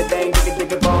 dang, dang, digga,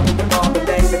 digga, bomb, digga, bomb,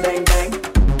 dang, dang, dang.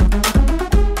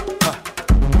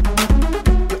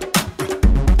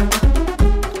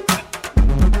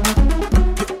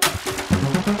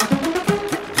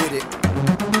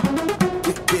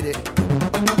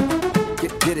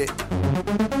 Get it.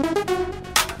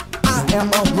 I am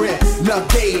a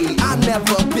renegade. I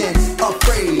never been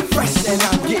afraid. Fresh and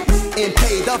I'm getting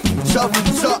paid. The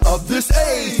future of this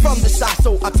age. From the shy,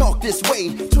 so I talk this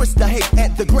way. Twist the hate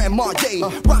at the grandma day.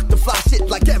 Rock the fly shit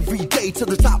like every day. To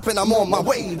the top and I'm on my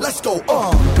way. Let's go.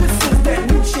 This is that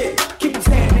new shit. Keep them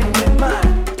standing in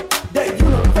mind. That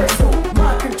universal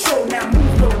mind control. Now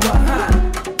move your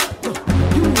behind.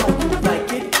 You know you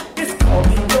like it. It's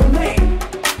calling your name.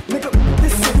 Nigga,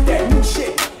 this is that new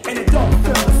shit, and it don't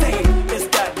feel the same. It's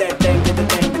got that dang, dang, dang,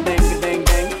 dang, dang, dang,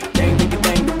 dang, dang,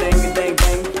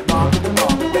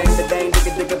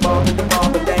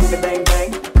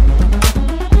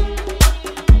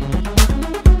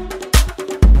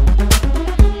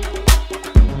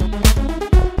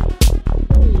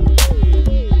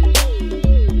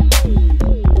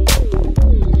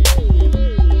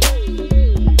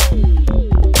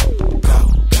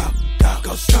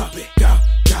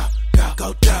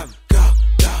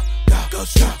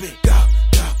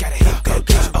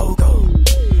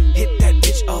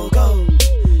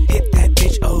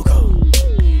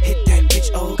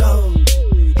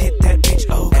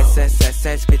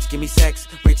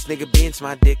 pinch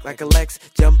my dick like a Lex.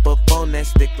 Jump up on that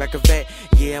stick like a vet.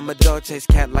 Yeah, I'm a dog, chase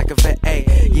cat like a vet. Ayy,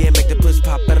 yeah, make the push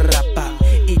pop, ba-da-da-pop.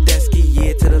 Eat that ski,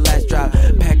 yeah, to the last drop.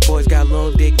 Pack boys got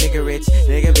long dick, nigga rich,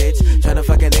 nigga bitch. Tryna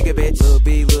fuck a nigga bitch. Lil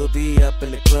B up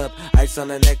in the club. Ice on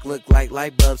the neck look like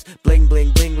light bulbs. Bling,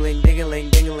 bling, bling, bling, ding-a-ling,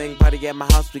 ding-a-ling. Party at my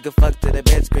house, we can fuck to the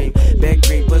bed scream. Bed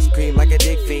cream, puss cream like a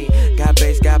dick fiend. Got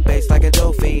bass like a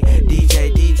dope fiend.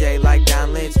 DJ like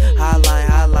Don Lynch.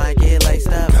 Hotline, get laced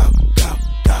up.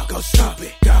 Go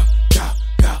stupid.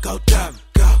 Go dumb.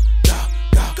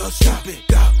 Go stupid.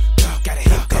 Gotta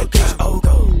hit that bitch, oh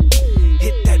go.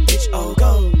 Hit that bitch, oh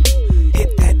go.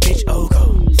 Hit that bitch, oh go.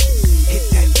 Hit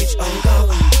that bitch, oh go.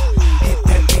 Hit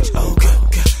that bitch, oh go.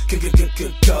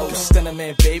 Go. Stunner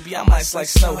man, baby, I'm ice like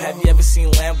snow. Have you ever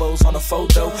seen Lambos on a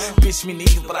photo? Bitch, me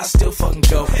neither, but I still fucking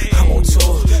go. I'm on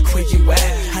tour, where you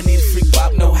at? I need a freak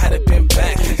bop, know how to bend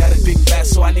back. I got a big back,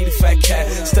 so I need a fat cat.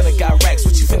 Stunner got racks,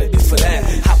 what you finna do for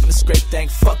that? Hop in the scrape thing,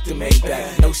 fuck the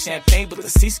Maybach. No champagne, but the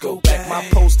seats go back. My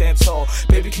pole stand tall,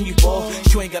 baby, can you ball?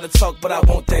 You ain't gotta talk, but I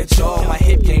want that jaw. My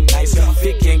hip game nice,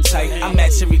 fit game tight. I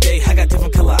match every day, I got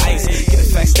different color ice. Get a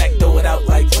fat stack, throw it out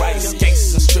like rice.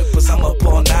 Gangsters and strippers, I'm up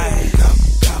all night.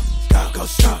 Go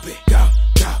stupid. Go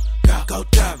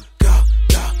dumb.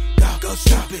 Go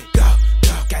stupid.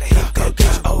 Gotta hit that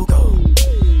bitch, oh go.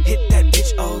 Hit that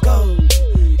bitch, oh go.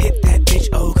 Hit that bitch,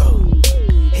 oh go.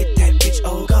 Hit that bitch,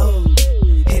 oh go.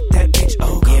 Hit that bitch,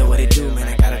 oh go. Yeah, what it do, man?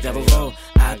 I got a double roll.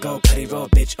 I go, putty roll,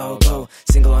 bitch, oh go.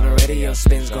 Single on the radio,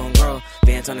 spins gon' grow.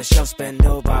 Bands on the shelf, spend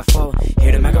no by four.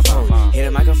 Hear the microphone,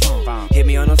 hit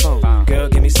me on the phone. Girl,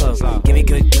 give me slow, give me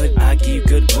good, I give you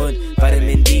good wood.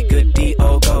 Vitamin D, good D,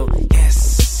 oh go.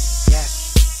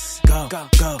 Yes, go.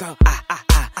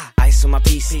 Ice on my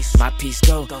piece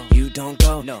go. You don't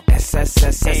go.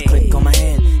 SSSS, click on my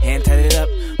hand tight it up.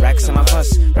 Racks on my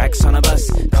fuss, racks on a bus.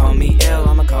 Call me ill,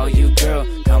 I'ma call you girl.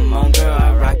 Come on, girl,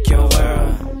 I rock your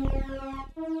world.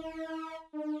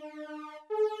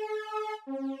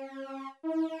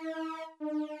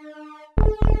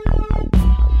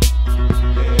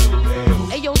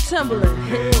 Ayo,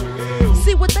 Timberland.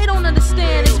 See, what they don't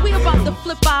understand is we about to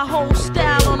flip our whole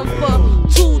style on them for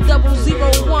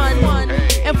 2001.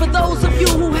 And for those of you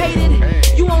who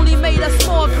hated, you only made us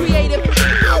more creative.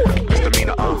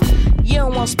 You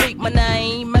don't wanna speak my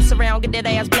name, mess around, get that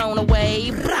ass blown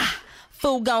away.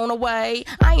 Fool gone away,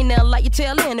 I ain't never like you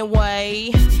tell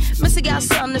anyway. Missy got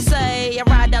something to say, I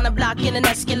ride down the block in an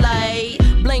Escalade.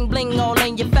 Bling bling all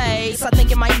in your face, I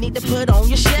think you might need to put on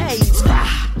your shades.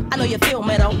 I know you feel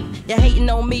me though, you're hating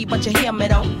on me but you hear me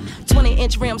though.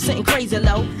 20-inch rim sitting crazy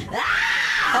low,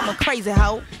 I'm a crazy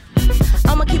hoe.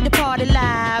 I'ma keep the party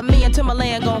live, me and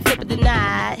Timberland gon' flip it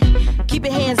tonight. Keep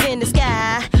your hands in the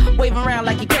sky, wave around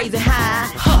like you crazy high.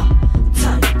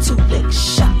 Time to lick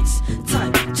shots,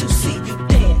 time to see you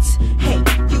dance. Hey,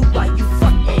 you why you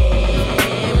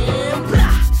fucking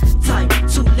blah. Time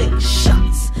to lick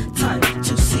shots, time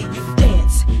to see you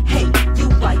dance. Hey, you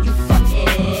why you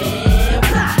fucking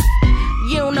blah.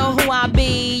 You don't know who I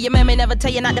be, your man may never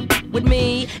tell you not to f with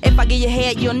me. If I give you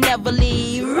head, you'll never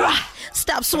leave.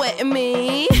 Stop sweating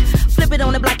me. Flip it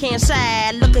on the black hand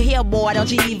side. Look at here, boy, don't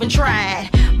you even try.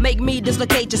 Make me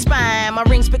dislocate your spine. My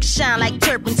rings pick shine like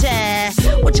turpentine.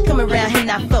 What you coming around here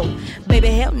now for? Baby,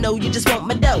 hell no, you just want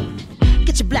my dough.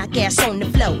 Get your black ass on the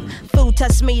floor. Fool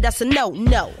touch me, that's a no.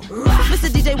 Mr.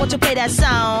 DJ, won't you play that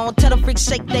song? Tell the freaks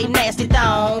shake they nasty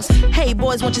thongs. Hey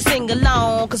boys, won't you sing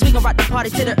along? Cause we gon' rock the party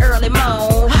to the early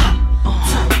morn.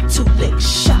 Time to lick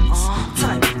shots.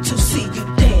 Time to see you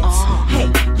dance. Hey,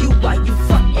 you why you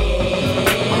fucking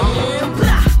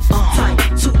blah. Time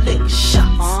to lick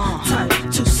shots. Time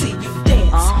to see you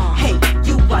dance. Hey,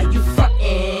 you why you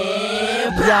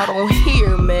fucking blah. Y'all don't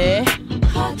hear me.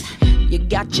 You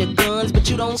got your guns, but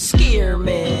you don't scare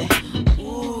me.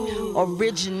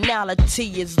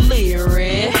 Originality is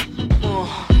lyric.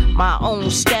 My own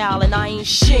style and I ain't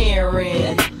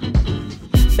sharing.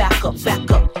 Back up,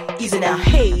 easy now,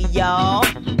 hey y'all.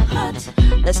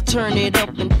 Let's turn it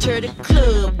up and tear the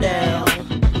club down.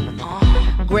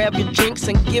 Grab your drinks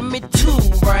and give me 2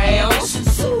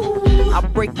 rounds. I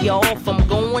break you off, I'm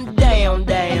going down.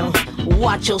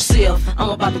 Watch yourself, I'm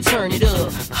about to turn it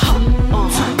up.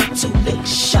 Time to lick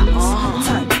shots,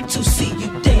 time to see you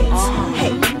dance.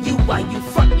 Hey, you why you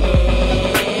fucking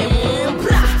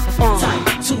blah. Time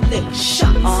to lick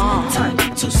shots, time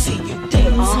to see you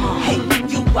dance. Hey,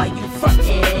 you why you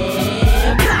fucking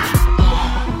blah.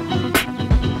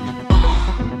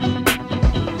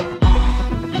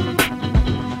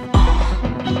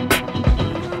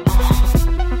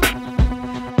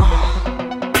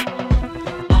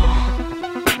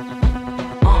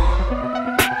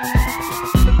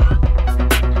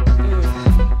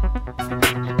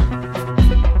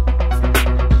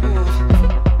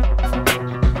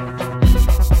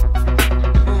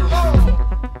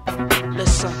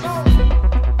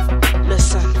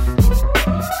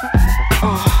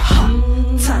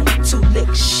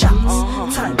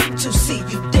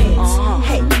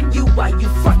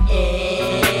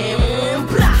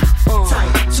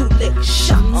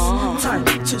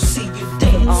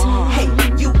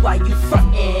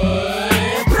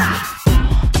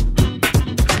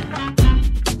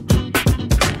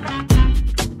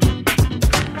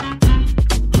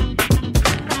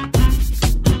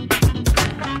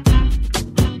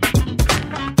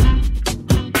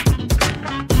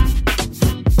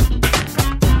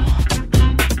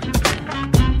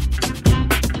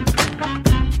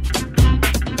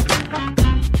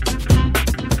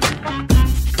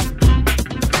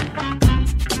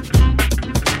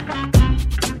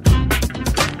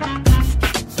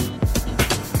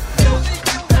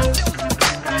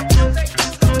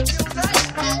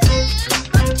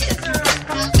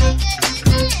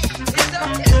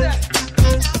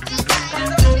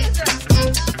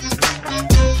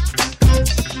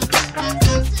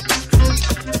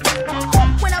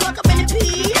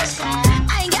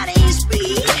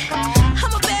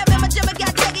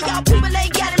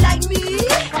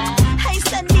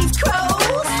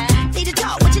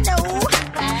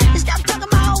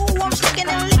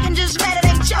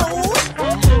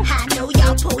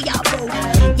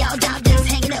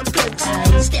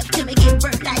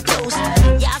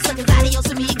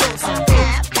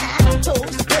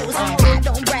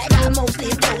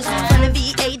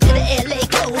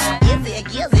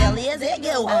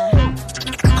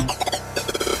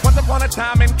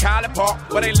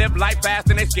 where they live life fast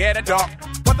and they scared of dark.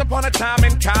 Once upon a time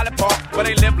in College Park, where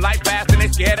they live life fast and they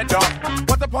scared of dark.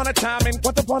 Once upon a time in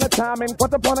College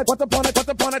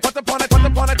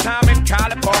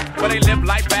Park, where they live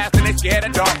life fast and they scared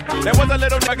of dark. There was a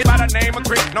little nugget by the name of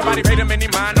Chris. Nobody paid him any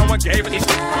mind, no one gave a shit.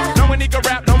 No one he could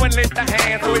rap, no one lit the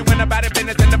hand. So he went about his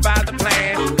business and devised a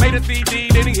plan. Made a CD,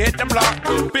 then he hit the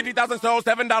block. 50,000 sold,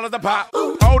 $7 a pop.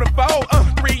 Hold a foe,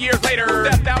 3 years later,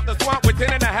 stepped out the swamp with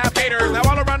 10.5 gators. Now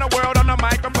all around the world on the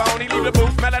microphone, he leave the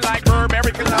booth smelling like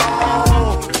Burberry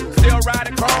cologne. Still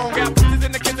riding chrome, got bitches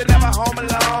in the kitchen, never home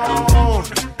alone.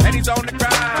 And he's on the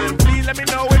grind. Please let me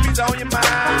know if he's on your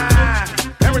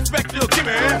mind. And respect you'll give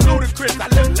me, Ludacris, I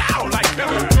live loud like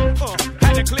Timber.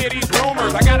 Had to clear these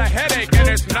rumors. I got a headache and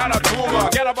it's not a tumor.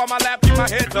 Get up on my lap, keep my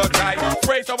head tucked tight.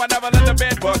 Pray so I never let the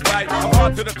bed bug bite. I'm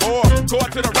hard to the core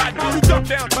to the right. You jump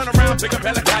down, turn around, pick a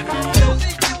Peloton.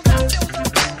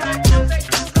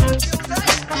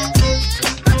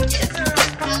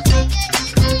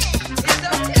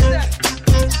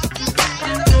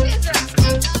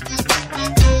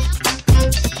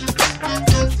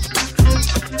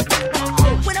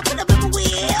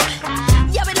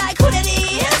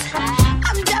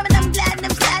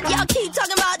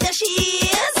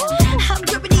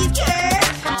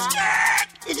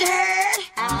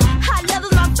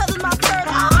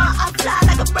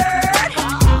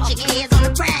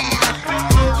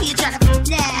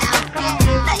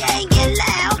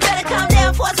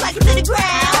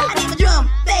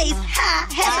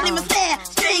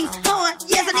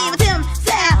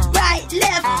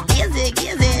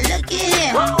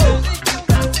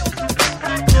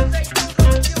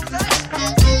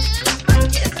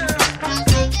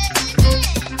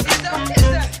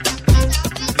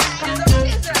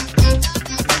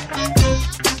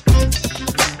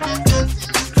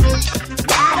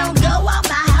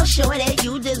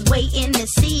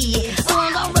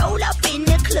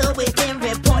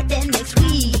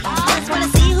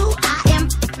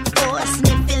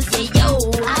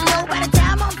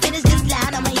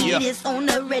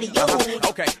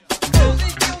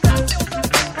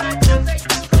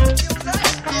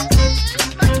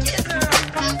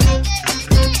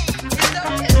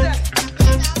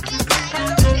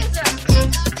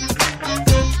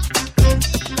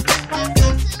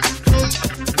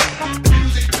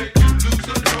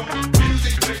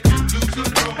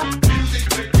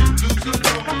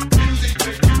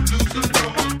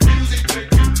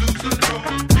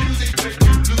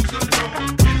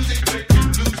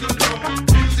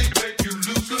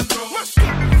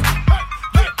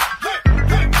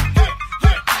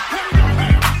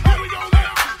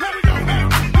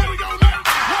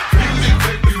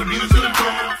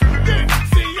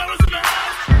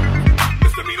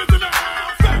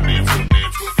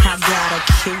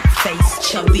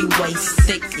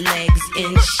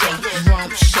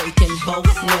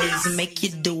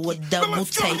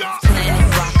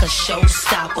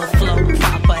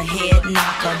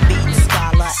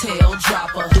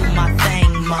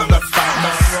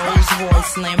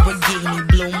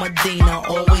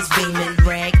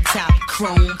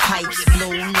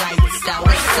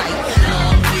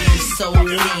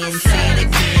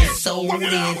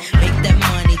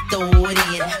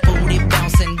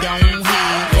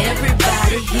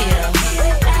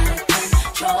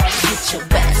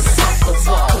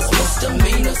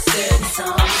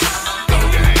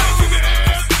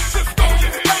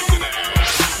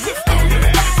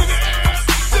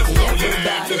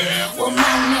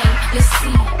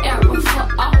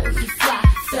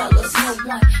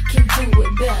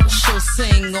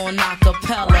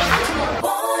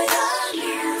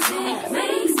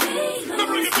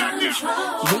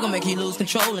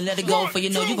 You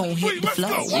know you gon' hit the flow.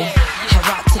 I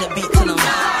rock to the beat till I'm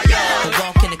higher. The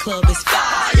walk in the club is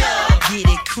fire. Get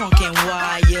it crunk and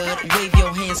wired. Wave your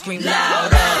hands, scream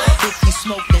louder. If you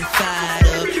smoke, then fired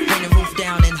up. Bring the roof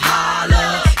down and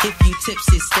holler. If you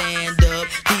tipsy, stand up.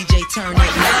 DJ, turn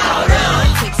it louder.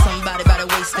 Take somebody by the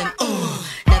waist and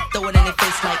now throw it in their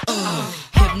face like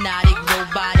hypnotic,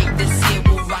 robotic. This here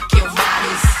will rock your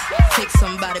bodies. Take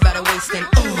somebody by the waist and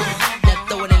now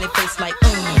throw it in their face like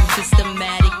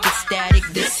systematic.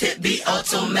 This hit be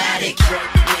automatic.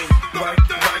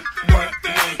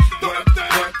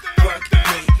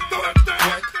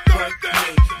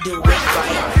 Do it right.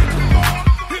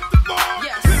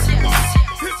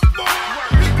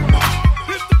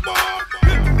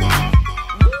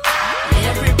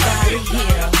 Everybody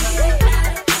here,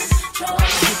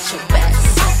 get your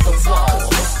backs off the wall.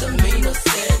 Misdemeanor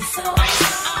said so.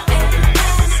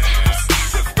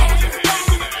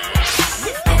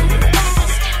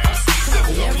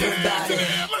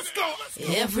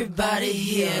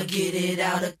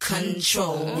 out of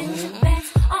control.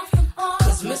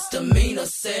 Cause misdemeanor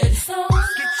said, so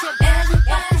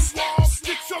everybody steps,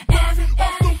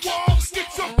 everybody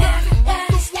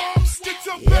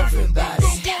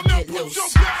get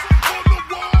loose.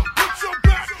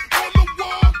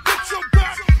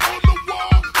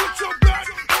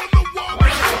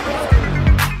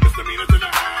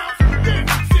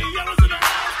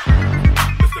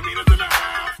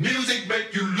 Music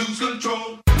make you lose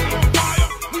control.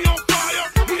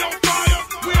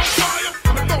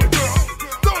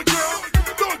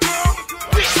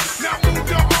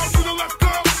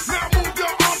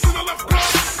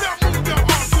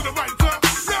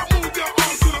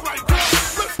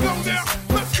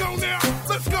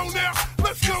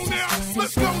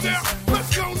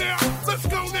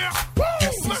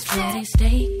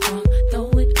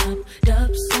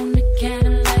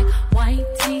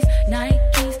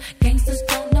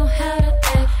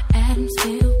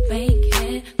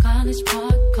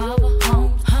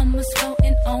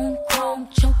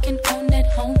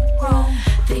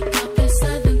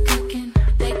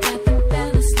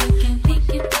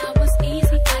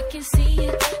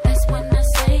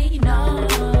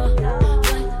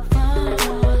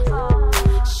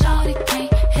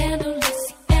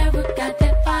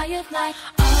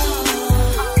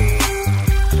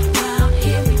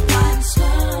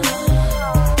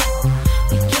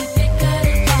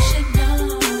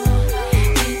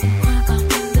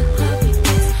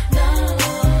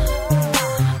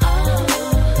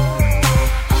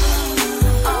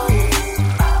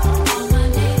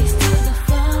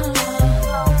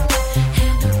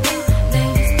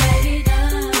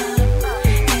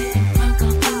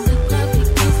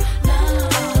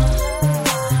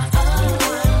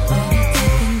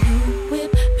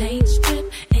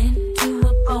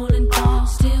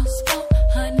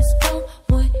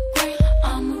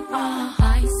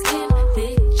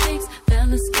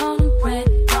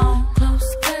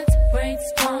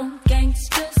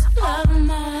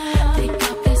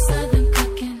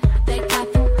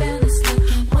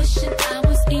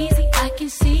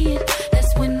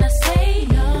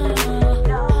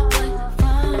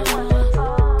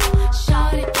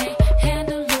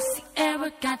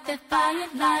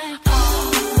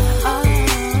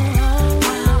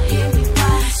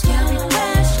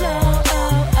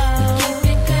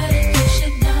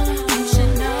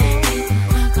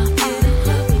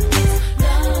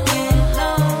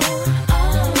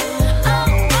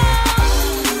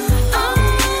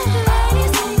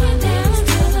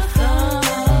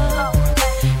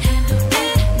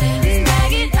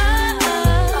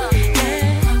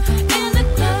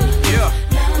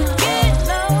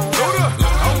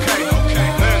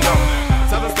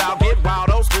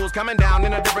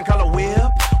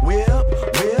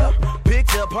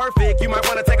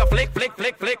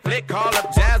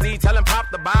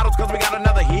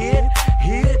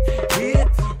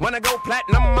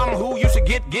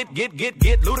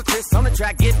 Get ludicrous on the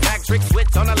track, get back, trick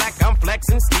switch on the lack, I'm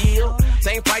flexing steel.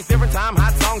 Same price, different time,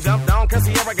 hot song jumped on, cause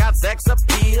Sierra got sex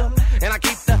appeal. And I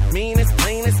keep the meanest,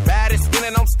 cleanest, baddest,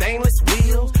 spinning on stainless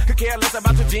wheels. Could care less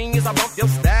about your genius, I bump your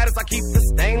status, I keep the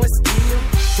stainless steel.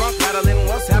 Trunk rattling,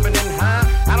 what's happening high?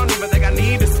 I don't even think I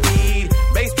need the speed.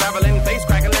 Bass traveling, bass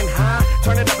crackling high.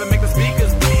 Turn it up and make the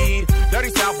speakers bleed. Dirty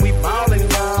South, we ballin'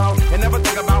 loud, and never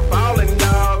think about falling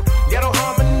dog. Ghetto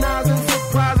harmonizing,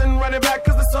 surprising, running back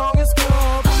cause the song is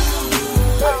called.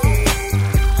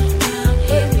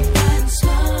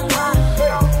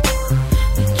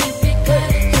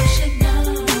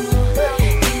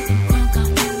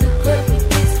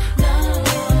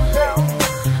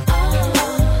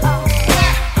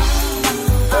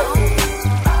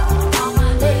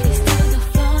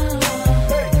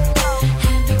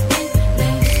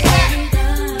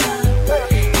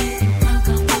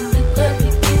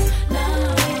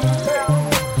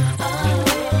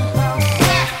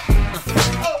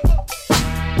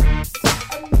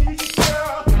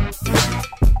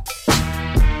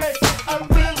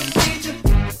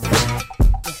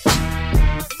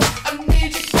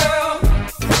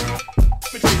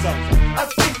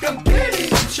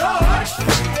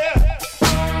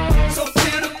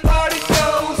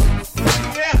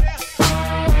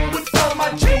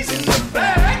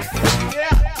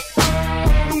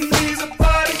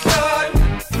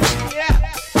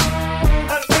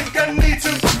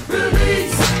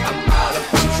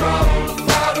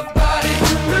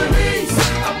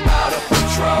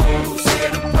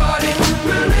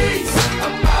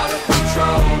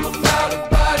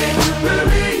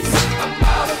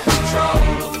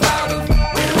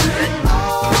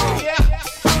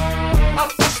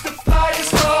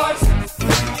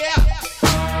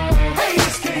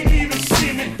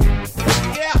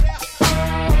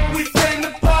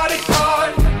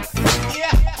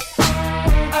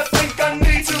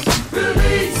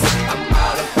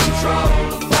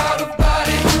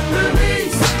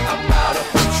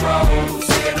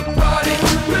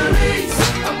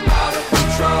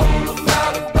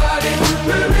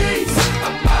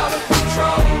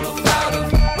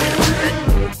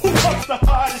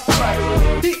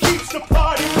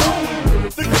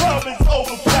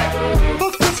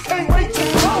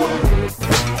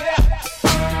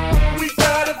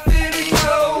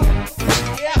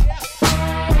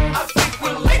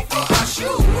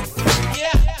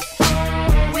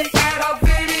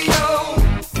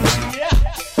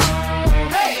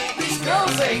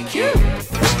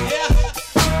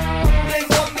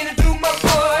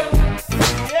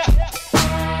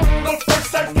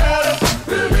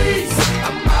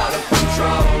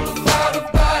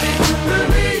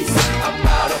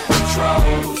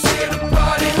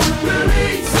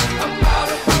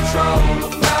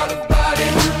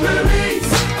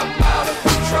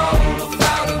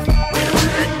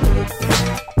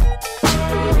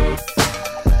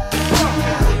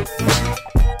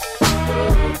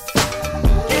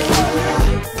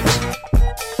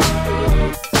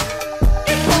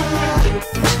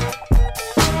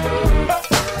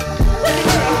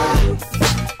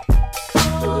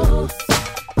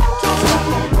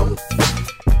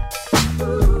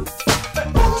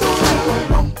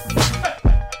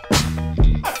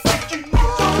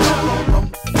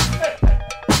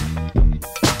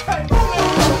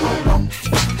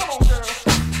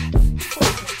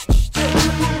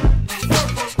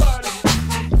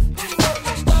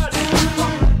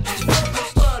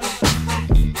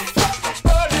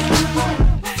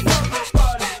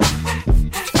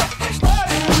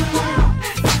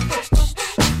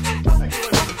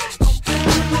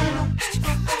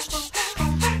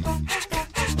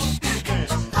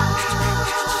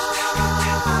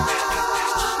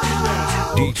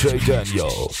 DJ Danyo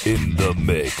in the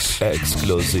mix,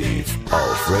 exclusive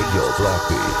auf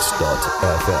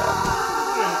RadioBlackbeats.fm.